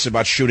twice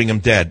about shooting him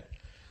dead,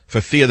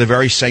 for fear the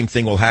very same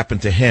thing will happen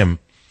to him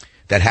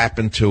that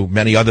happened to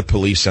many other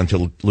police and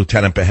to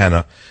Lieutenant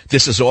Behenna.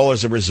 This is all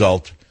as a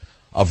result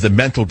of the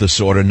mental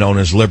disorder known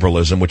as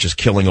liberalism, which is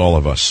killing all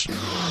of us.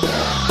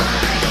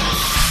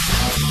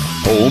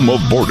 Home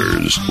of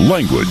borders,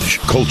 language,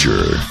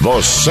 culture,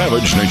 the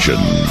Savage Nation.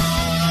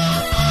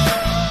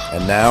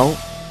 And now,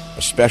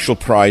 a special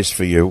prize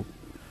for you.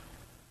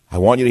 I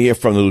want you to hear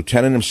from the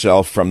lieutenant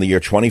himself from the year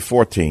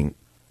 2014,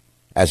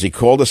 as he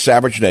called the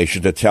Savage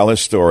Nation to tell his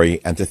story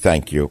and to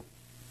thank you.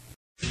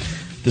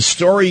 The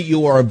story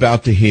you are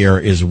about to hear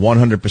is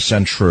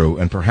 100% true,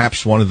 and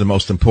perhaps one of the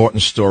most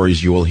important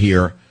stories you will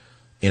hear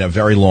in a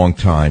very long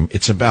time.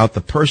 It's about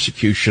the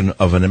persecution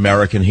of an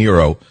American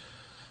hero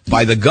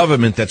by the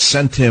government that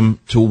sent him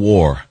to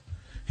war.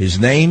 His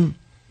name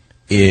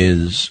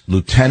is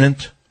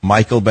Lieutenant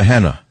Michael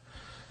Behenna,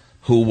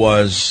 who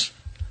was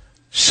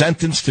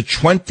sentenced to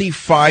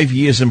 25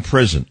 years in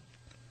prison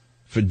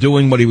for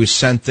doing what he was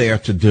sent there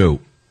to do.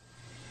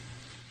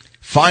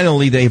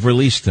 Finally, they've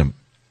released him,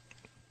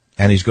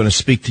 and he's going to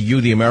speak to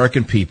you, the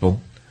American people,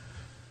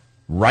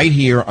 right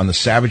here on the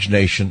Savage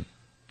Nation.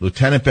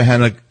 Lieutenant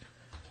Behenna,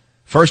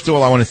 first of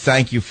all, I want to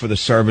thank you for the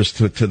service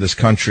to this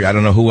country. I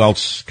don't know who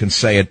else can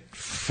say it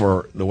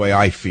for the way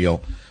I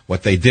feel.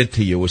 What they did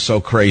to you was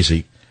so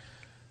crazy.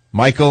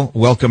 Michael,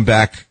 welcome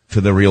back to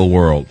the real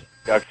world.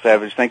 Dr.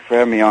 Savage, thanks for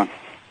having me on.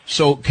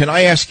 So can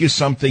I ask you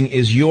something?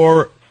 Is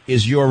your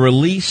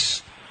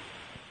release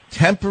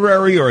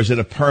temporary, or is it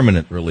a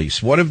permanent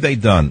release? What have they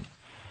done?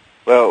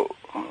 Well,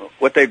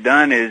 what they've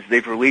done is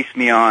they've released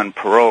me on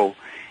parole.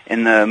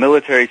 In the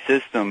military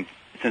system,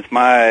 since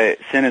my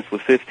sentence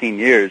was 15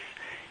 years,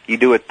 you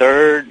do a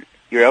third,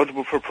 you're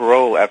eligible for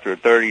parole after a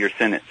third of your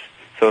sentence.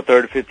 So a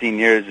third of 15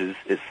 years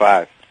is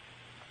 5.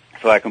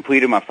 So I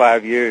completed my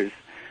 5 years.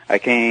 I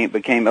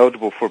became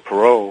eligible for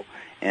parole,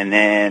 and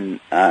then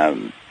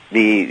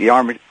the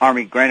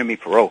Army granted me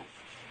parole.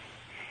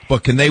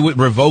 But can they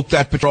revoke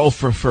that parole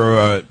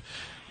for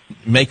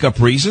make-up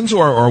reasons,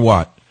 or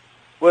what?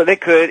 Well, they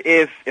could.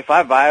 If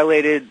I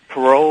violated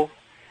parole,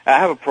 I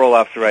have a parole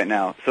officer right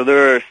now, so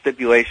there are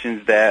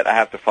stipulations that I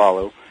have to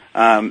follow.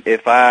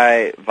 If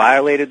I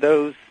violated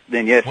those,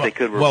 then yes, they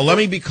could revoke. Well, let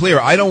me be clear.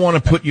 I don't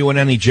want to put you in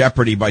any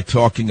jeopardy by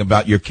talking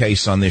about your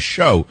case on this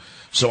show.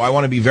 So I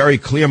want to be very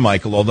clear,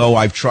 Michael, although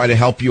I've tried to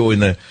help you in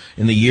the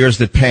years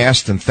that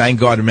passed, and thank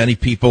God many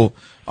people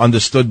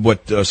understood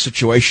what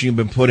situation you've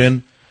been put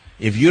in.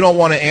 If you don't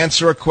want to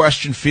answer a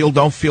question,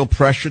 don't feel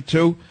pressured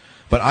to.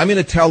 But I'm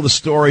going to tell the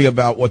story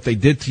about what they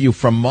did to you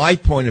from my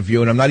point of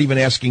view, and I'm not even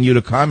asking you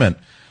to comment.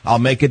 I'll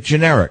make it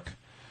generic.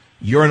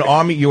 You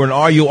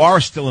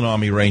are still an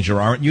Army Ranger,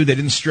 aren't you? They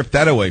didn't strip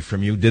that away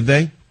from you, did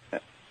they?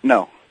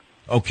 No.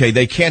 Okay,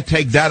 they can't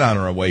take that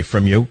honor away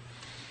from you.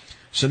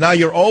 So now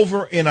you're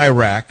over in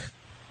Iraq.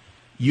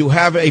 You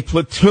have a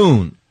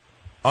platoon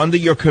under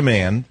your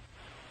command.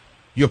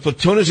 Your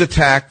platoon is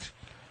attacked.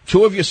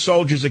 2 of your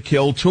soldiers are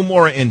killed. 2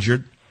 more are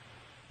injured.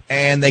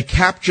 and they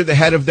captured the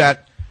head of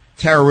that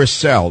terrorist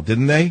cell,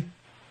 didn't they?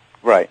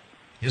 Right.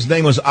 His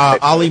name was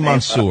Ali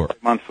Mansour.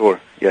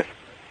 Mansour, yes.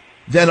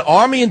 Then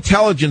Army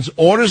intelligence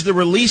orders the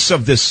release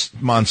of this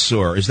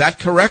Mansour. Is that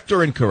correct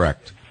or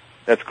incorrect?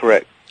 That's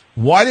correct.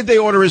 Why did they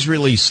order his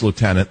release,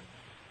 Lieutenant?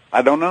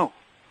 I don't know.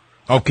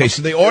 Okay,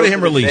 so they order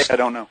him released. I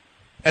don't know.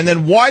 And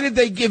then why did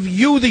they give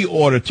you the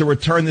order to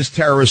return this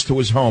terrorist to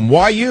his home?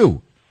 Why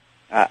you?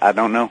 I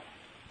don't know.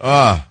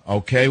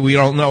 Okay, we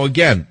don't know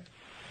again.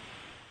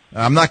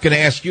 I'm not going to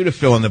ask you to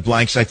fill in the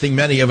blanks. I think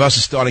many of us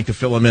are starting to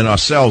fill them in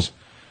ourselves.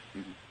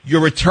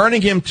 You're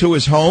returning him to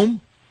his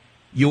home.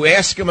 You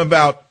ask him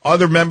about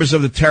other members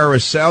of the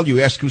terrorist cell.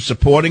 You ask who's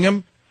supporting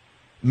him.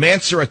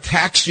 Mansour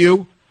attacks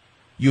you.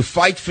 You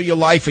fight for your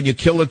life, and you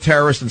kill the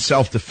terrorist in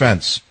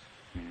self-defense.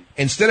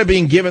 Instead of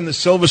being given the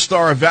Silver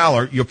Star of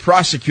Valor, you're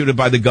prosecuted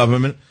by the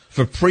government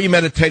for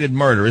premeditated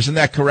murder. Isn't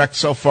that correct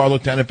so far,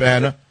 Lieutenant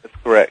Behenna? That's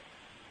correct.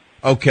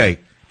 Okay.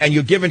 And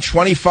you're given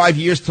 25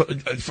 years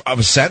of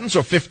a sentence,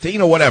 or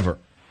 15, or whatever?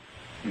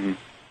 Mm-hmm.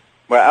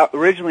 Well,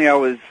 originally I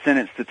was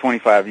sentenced to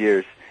 25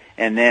 years,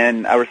 and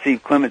then I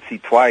received clemency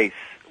twice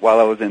while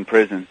I was in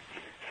prison.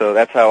 So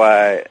that's how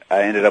I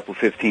ended up with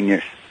 15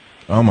 years.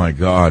 Oh, my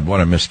God. What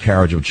a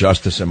miscarriage of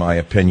justice, in my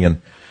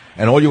opinion.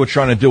 And all you were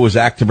trying to do was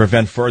act to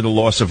prevent further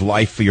loss of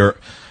life for your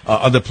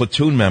other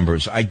platoon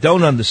members. I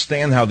don't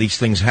understand how these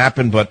things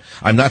happen, but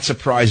I'm not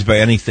surprised by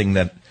anything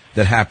that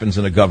happens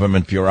in a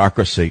government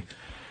bureaucracy.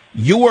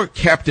 You were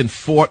kept in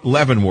Fort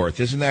Leavenworth.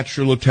 Isn't that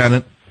true,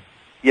 Lieutenant?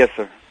 Yes,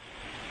 sir.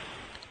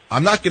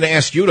 I'm not going to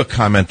ask you to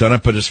comment on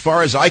it, but as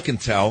far as I can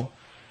tell,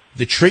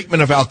 the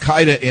treatment of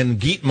Al-Qaeda in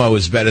Gitmo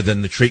is better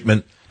than the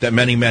treatment that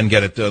many men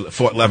get at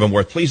Fort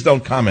Leavenworth. Please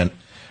don't comment,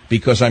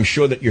 because I'm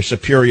sure that your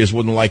superiors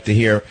wouldn't like to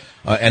hear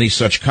any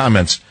such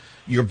comments.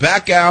 You're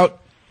back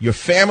out. Your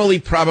family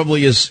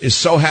probably is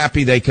so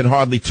happy they can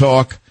hardly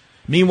talk.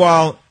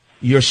 Meanwhile,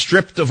 you're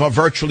stripped of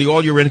virtually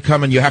all your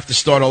income, and you have to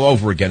start all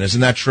over again.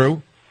 Isn't that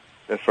true?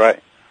 That's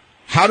right.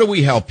 How do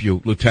we help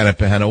you, Lieutenant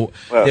Behenna?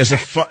 Well, There's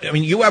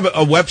you have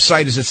a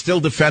website. Is it still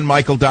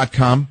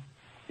defendmichael.com?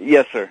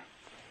 Yes, sir.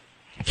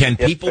 Can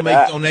people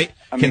make donate?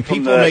 Can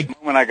people make? The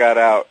moment I got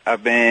out,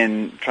 I've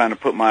been trying to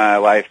put my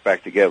life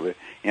back together.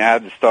 I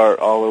had to start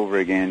all over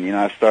again.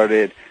 I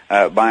started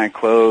buying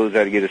clothes. I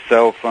had to get a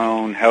cell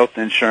phone, health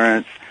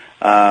insurance.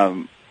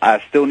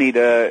 I still need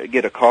to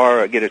get a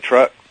car, get a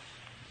truck.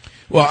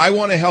 Well, I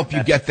want to help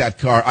you get that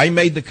car. I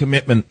made the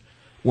commitment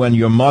when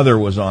your mother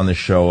was on the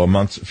show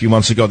a few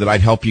months ago that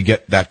I'd help you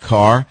get that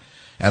car.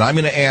 And I'm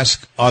going to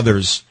ask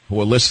others who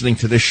are listening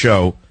to this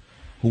show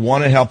who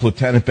want to help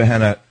Lieutenant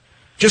Behenna,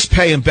 just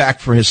pay him back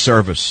for his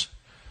service.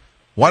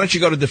 Why don't you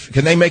go to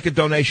can they make a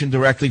donation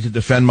directly to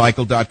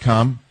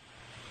defendmichael.com?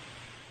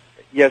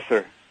 Yes,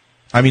 sir.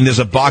 I mean, there's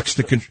a box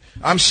to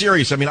I'm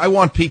serious. I mean, I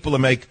want people to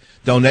make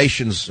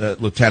donations,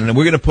 Lieutenant, and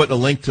we're going to put a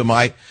link to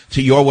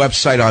your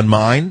website on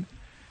mine.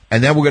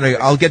 And then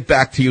I'll get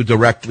back to you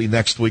directly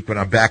next week when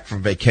I'm back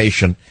from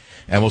vacation,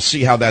 and we'll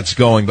see how that's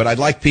going. But I'd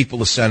like people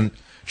to send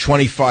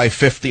 $25,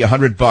 $50,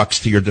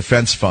 $100 to your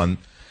defense fund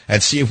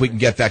and see if we can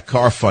get that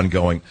car fund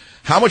going.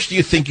 How much do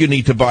you think you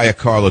need to buy a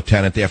car,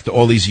 Lieutenant, after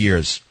all these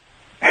years?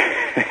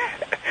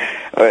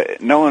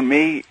 Knowing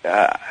me,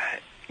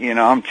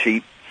 I'm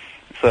cheap.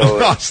 So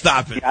oh,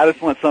 stop it. I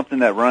just want something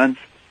that runs.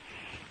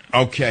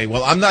 Okay,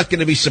 well, I'm not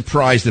going to be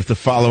surprised if the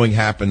following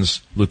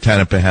happens,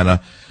 Lieutenant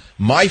Behenna.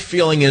 My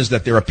feeling is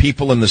that there are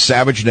people in the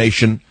Savage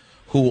Nation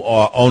who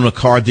own a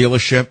car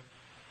dealership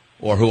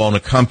or who own a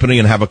company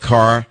and have a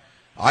car.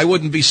 I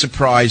wouldn't be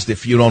surprised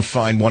if you don't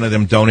find one of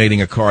them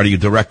donating a car to you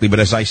directly.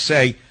 But as I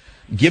say,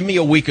 give me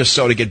a week or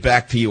so to get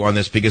back to you on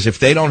this, because if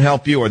they don't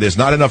help you or there's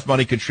not enough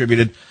money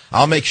contributed,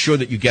 I'll make sure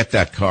that you get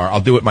that car.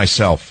 I'll do it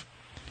myself.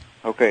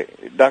 Okay.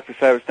 Dr.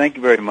 Savage, thank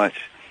you very much.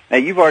 Now,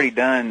 you've already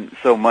done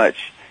so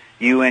much,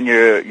 you and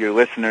your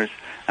listeners.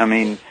 I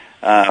mean,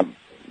 I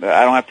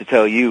don't have to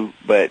tell you,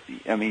 but,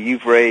 I mean,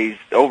 you've raised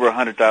over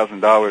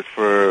 $100,000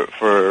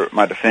 for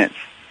my defense.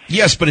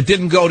 Yes, but it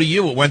didn't go to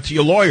you. It went to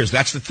your lawyers.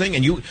 That's the thing.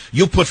 And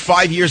you put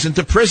 5 years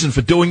into prison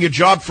for doing your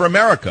job for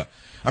America.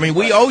 I mean,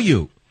 we owe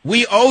you.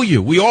 We owe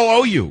you. We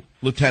all owe you,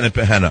 Lieutenant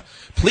Behenna.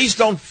 Please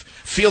don't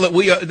feel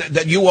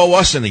that you owe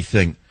us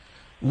anything.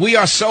 We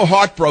are so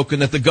heartbroken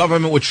that the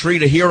government would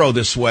treat a hero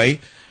this way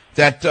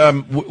that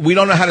we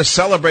don't know how to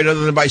celebrate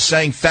other than by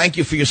saying thank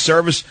you for your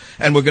service,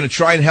 and we're going to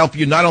try and help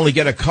you not only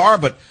get a car,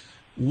 but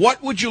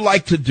what would you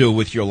like to do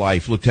with your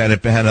life,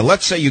 Lieutenant Behenna?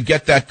 Let's say you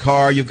get that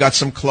car, you've got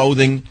some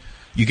clothing,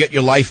 you get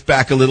your life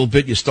back a little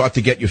bit, you start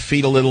to get your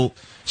feet a little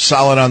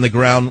solid on the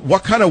ground.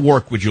 What kind of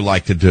work would you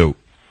like to do?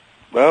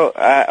 Well,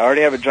 I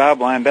already have a job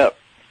lined up,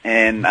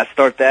 and I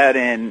start that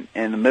in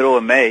the middle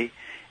of May,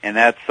 and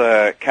that's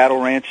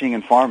cattle ranching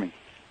and farming.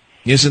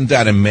 Isn't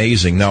that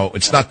amazing? No,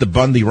 it's not the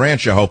Bundy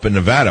Ranch, I hope, in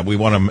Nevada. We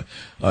want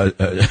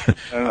to...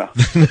 No.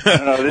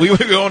 We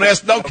won't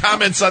ask no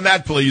comments on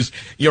that, please.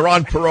 You're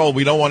on parole.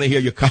 We don't want to hear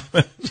your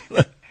comments.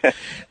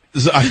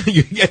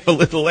 You get a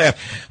little laugh.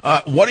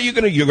 What are you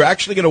going to... You're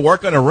actually going to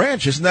work on a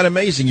ranch. Isn't that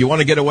amazing? You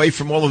want to get away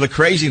from all of the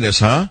craziness,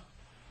 huh?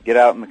 get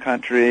out in the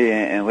country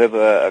and live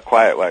a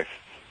quiet life.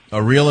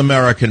 A real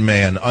American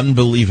man.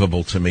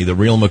 Unbelievable to me, the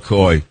real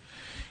McCoy.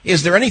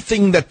 Is there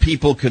anything that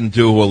people can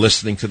do while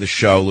listening to the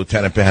show,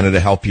 Lieutenant Behenna, to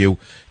help you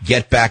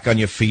get back on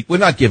your feet? We're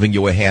not giving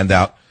you a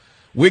handout.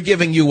 We're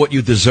giving you what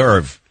you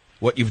deserve.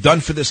 What you've done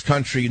for this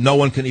country, no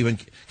one can even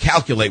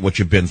calculate what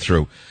you've been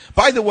through.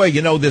 By the way,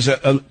 you know, there's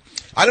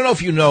I don't know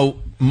if you know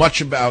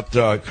much about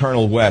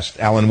Colonel West,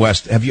 Alan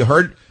West. Have you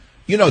heard?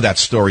 You know that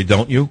story,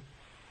 don't you?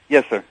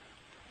 Yes, sir.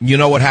 You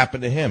know what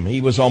happened to him?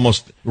 He was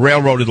almost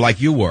railroaded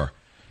like you were,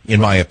 in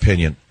my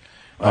opinion.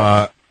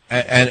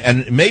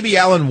 And maybe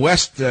Alan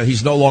West,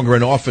 he's no longer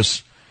in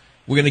office.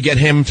 We're going to get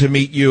him to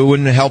meet you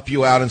and help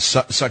you out and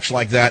such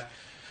like that.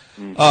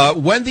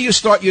 When do you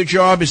start your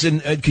job?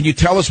 Can you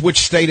tell us which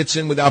state it's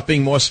in without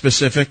being more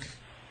specific?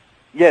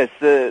 Yes,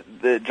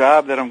 the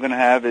job that I'm going to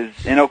have is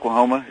in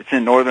Oklahoma. It's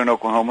in northern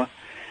Oklahoma.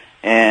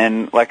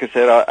 And like I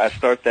said, I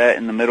start that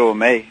in the middle of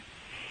May.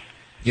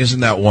 Isn't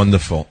that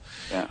wonderful?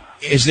 Yeah.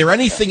 Is there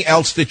anything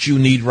else that you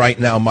need right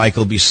now,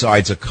 Michael,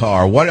 besides a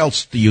car? What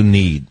else do you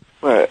need?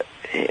 Well,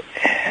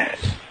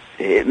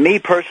 me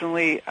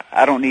personally,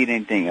 I don't need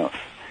anything else.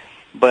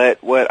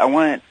 But what I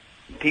want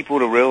people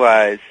to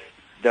realize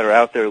that are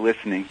out there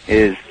listening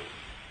is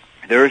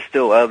there are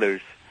still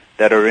others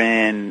that are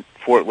in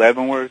Fort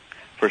Leavenworth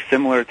for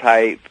similar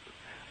type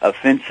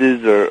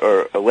offenses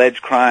or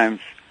alleged crimes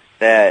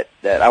that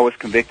I was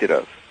convicted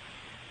of.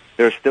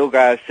 There are still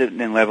guys sitting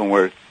in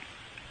Leavenworth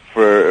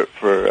for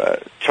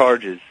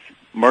charges,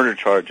 murder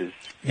charges.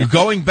 You're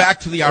going back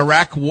to the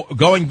Iraq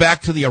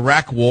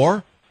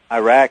War?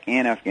 Iraq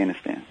and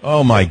Afghanistan.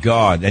 Oh my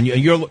God! And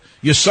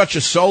you're such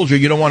a soldier.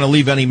 You don't want to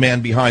leave any man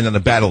behind on the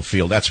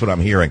battlefield. That's what I'm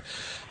hearing.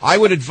 I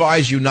would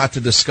advise you not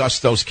to discuss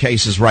those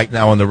cases right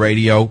now on the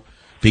radio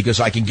because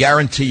I can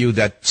guarantee you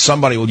that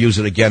somebody will use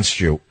it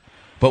against you.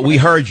 But we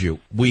heard you.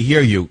 We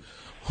hear you.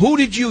 Who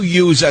did you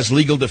use as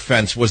legal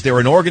defense? Was there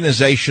an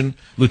organization,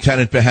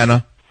 Lieutenant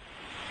Behenna?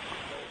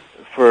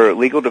 For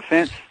legal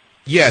defense?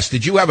 Yes.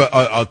 Did you have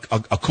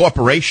a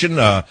corporation?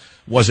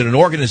 Was it an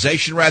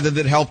organization, rather,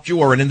 that helped you,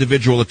 or an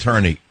individual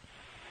attorney?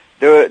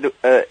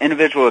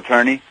 Individual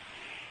attorney.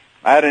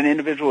 I had an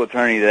individual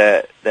attorney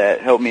that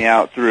helped me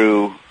out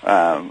through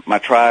my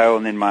trial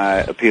and then my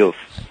appeals.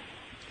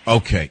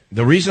 Okay.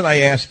 The reason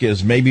I ask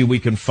is maybe we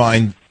can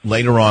find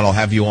later on, I'll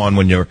have you on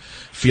when you're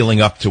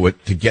feeling up to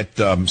it, to get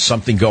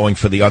something going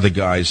for the other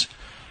guys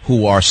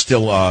who are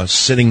still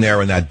sitting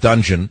there in that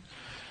dungeon.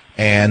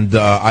 And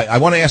I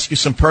want to ask you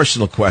some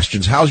personal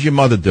questions. How's your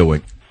mother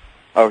doing?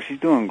 Oh, she's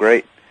doing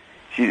great.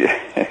 She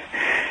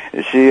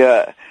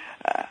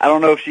I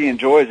don't know if she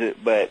enjoys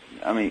it, but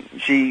I mean,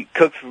 she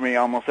cooks for me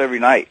almost every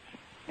night,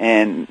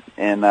 and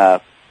yeah,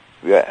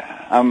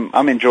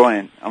 I'm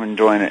enjoying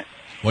it.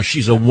 Well,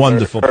 she's a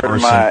wonderful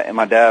person, and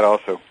my dad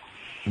also.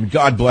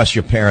 God bless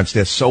your parents.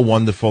 They're so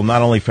wonderful,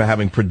 not only for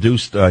having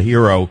produced a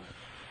hero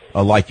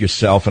like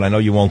yourself, and I know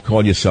you won't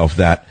call yourself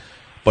that,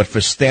 but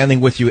for standing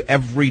with you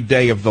every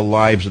day of the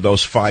lives of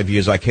those 5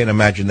 years. I can't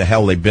imagine the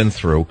hell they've been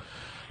through.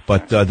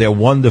 But they're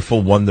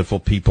wonderful, wonderful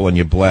people, and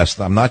you're blessed.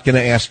 I'm not going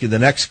to ask you the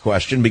next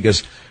question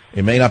because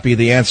it may not be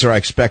the answer I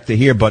expect to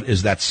hear, but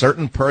is that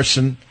certain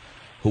person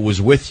who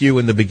was with you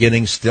in the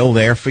beginning still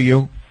there for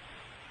you?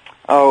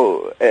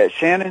 Oh,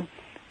 Shannon?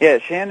 Yeah,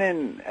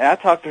 Shannon, I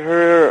talk to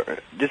her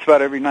just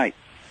about every night.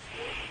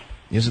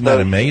 Isn't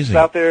that amazing? She's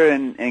out there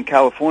in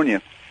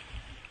California,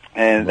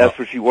 and that's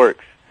where she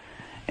works.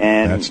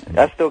 And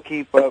I still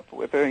keep up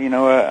with her. You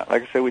know,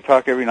 like I said, we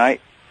talk every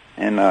night,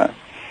 and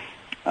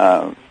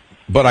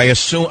but I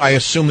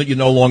assume that you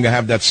no longer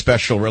have that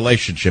special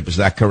relationship. Is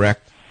that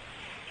correct?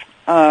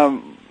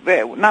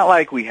 Not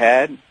like we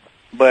had,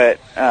 but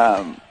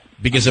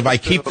because if I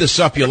keep this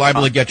up, you're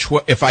liable to get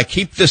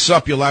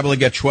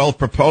 12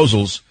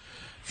 proposals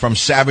from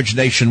Savage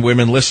Nation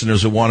women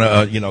listeners who want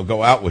to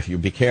go out with you.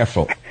 Be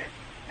careful.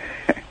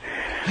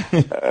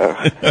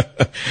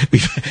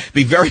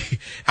 be very.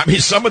 I mean,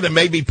 some of them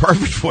may be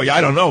perfect for you.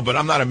 I don't know, but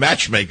I'm not a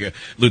matchmaker,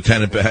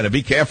 Lieutenant Behenna.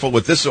 Be careful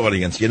with this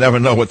audience. You never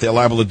know what they're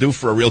liable to do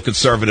for a real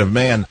conservative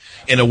man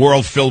in a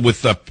world filled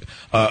with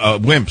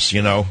wimps.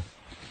 You know.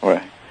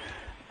 Right.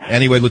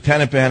 Anyway,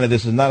 Lieutenant Behenna,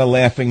 this is not a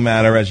laughing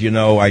matter. As you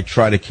know, I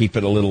try to keep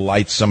it a little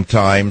light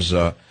sometimes.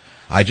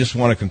 I just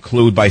want to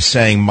conclude by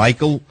saying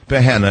Michael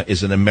Behenna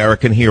is an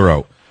American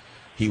hero.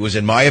 He was,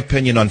 in my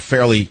opinion,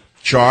 unfairly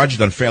charged,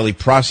 unfairly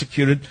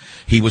prosecuted.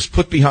 He was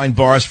put behind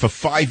bars for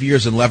 5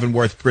 years in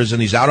Leavenworth prison.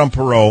 He's out on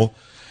parole.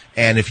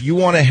 And if you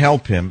want to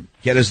help him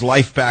get his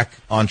life back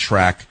on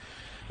track,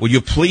 will you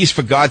please,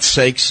 for God's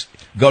sakes,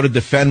 go to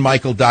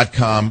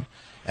defendmichael.com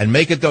and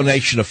make a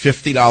donation of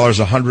 $50,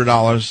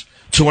 $100,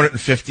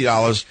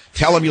 $250.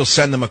 Tell him you'll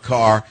send him a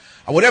car.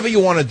 Whatever you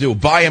want to do.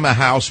 Buy him a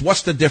house.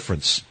 What's the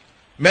difference?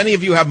 Many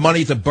of you have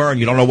money to burn.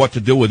 You don't know what to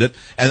do with it.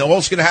 And all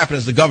that's going to happen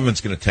is the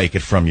government's going to take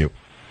it from you.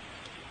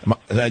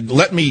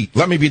 Let me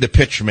be the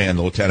pitch man,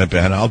 Lieutenant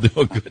Ben. I'll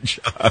do a good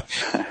job.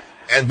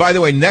 And by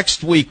the way,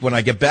 next week when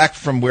I get back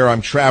from where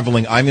I'm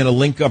traveling, I'm going to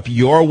link up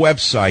your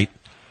website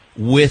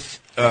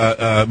with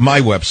my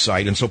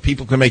website, and so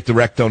people can make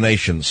direct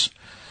donations.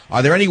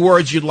 Are there any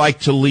words you'd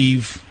like to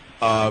leave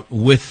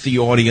with the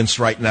audience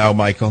right now,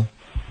 Michael?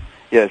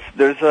 Yes,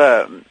 there's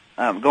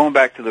going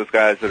back to those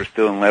guys that are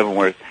still in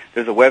Leavenworth,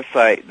 there's a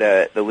website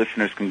that the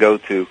listeners can go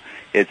to.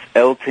 It's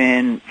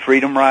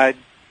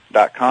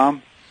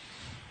L10freedomride.com.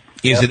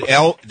 Is it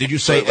L? Did you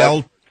say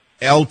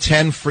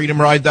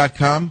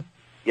L10freedomride.com?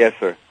 Yes,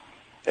 sir.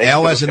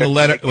 L as in the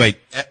letter. Wait,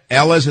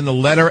 L as in the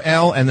letter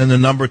L, and then the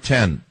number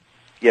 10.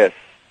 Yes.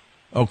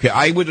 Okay,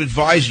 I would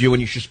advise you,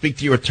 and you should speak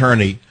to your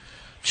attorney,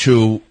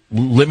 to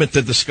limit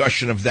the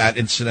discussion of that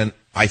incident.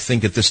 I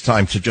think at this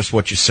time to just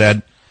what you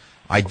said.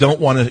 I don't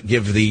want to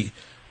give the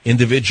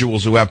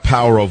individuals who have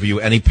power over you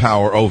any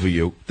power over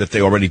you that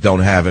they already don't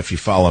have. If you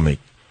follow me.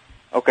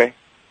 Okay.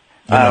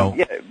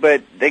 Yeah,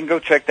 but they can go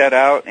check that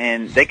out,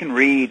 and they can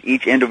read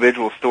each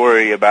individual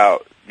story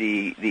about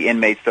the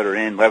inmates that are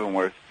in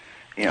Leavenworth.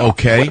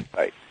 Okay.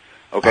 Website.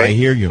 Okay. I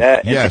hear you.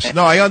 Yes.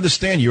 No, I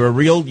understand.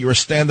 You're a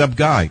stand-up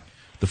guy.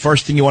 The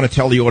first thing you want to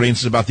tell the audience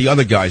is about the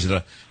other guys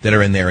that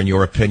are in there, in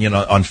your opinion,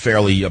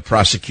 unfairly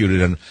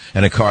prosecuted and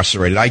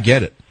incarcerated. I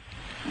get it.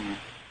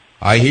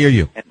 I hear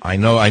you. I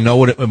know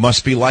what it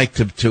must be like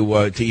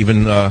to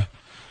even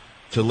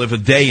live a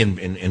day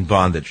in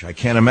bondage. I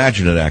can't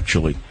imagine it,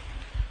 actually.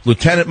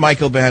 Lieutenant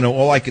Michael Behenna,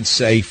 all I can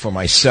say for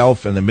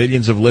myself and the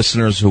millions of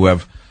listeners who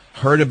have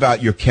heard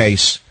about your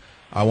case,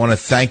 I want to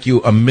thank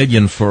you a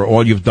million for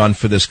all you've done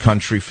for this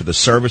country, for the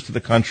service to the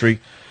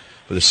country,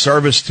 for the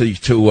service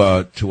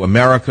to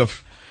America,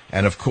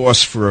 and, of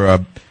course,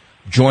 for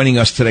joining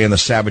us today on the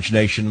Savage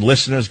Nation.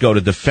 Listeners, go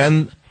to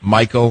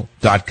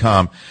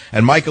defendmichael.com.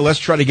 And, Michael, let's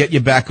try to get you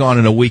back on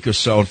in a week or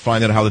so and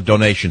find out how the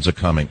donations are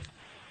coming.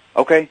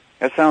 Okay,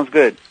 that sounds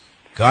good.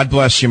 God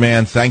bless you,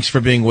 man. Thanks for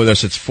being with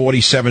us. It's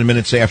 47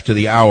 minutes after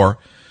the hour.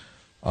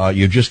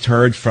 You just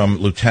heard from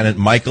Lieutenant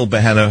Michael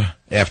Behenna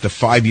after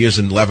 5 years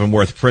in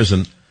Leavenworth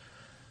Prison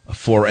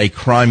for a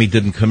crime he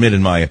didn't commit,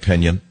 in my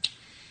opinion.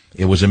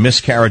 It was a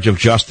miscarriage of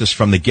justice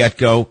from the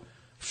get-go,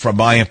 from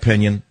my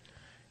opinion.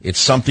 It's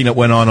something that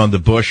went on under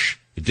Bush.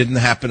 It didn't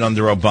happen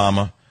under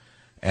Obama.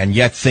 And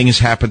yet things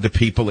happen to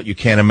people that you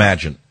can't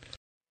imagine.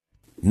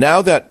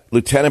 Now that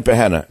Lieutenant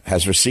Behenna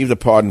has received a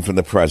pardon from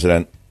the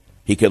president,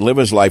 he can live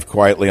his life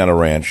quietly on a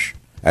ranch,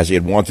 as he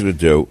had wanted to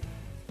do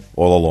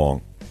all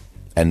along,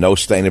 and no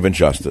stain of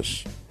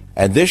injustice.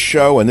 And this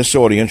show and this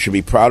audience should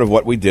be proud of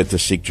what we did to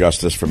seek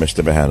justice for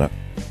Mr. Behenna.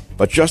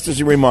 But just as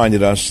he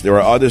reminded us, there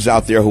are others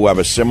out there who have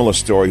a similar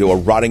story who are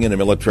rotting in a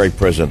military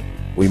prison.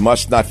 We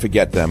must not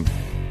forget them,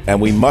 and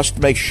we must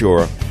make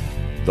sure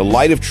the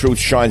light of truth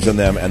shines on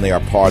them and they are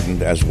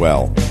pardoned as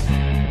well.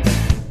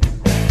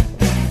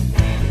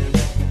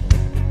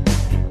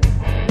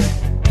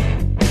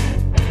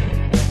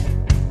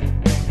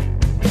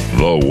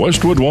 The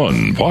Westwood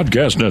One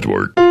Podcast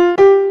Network.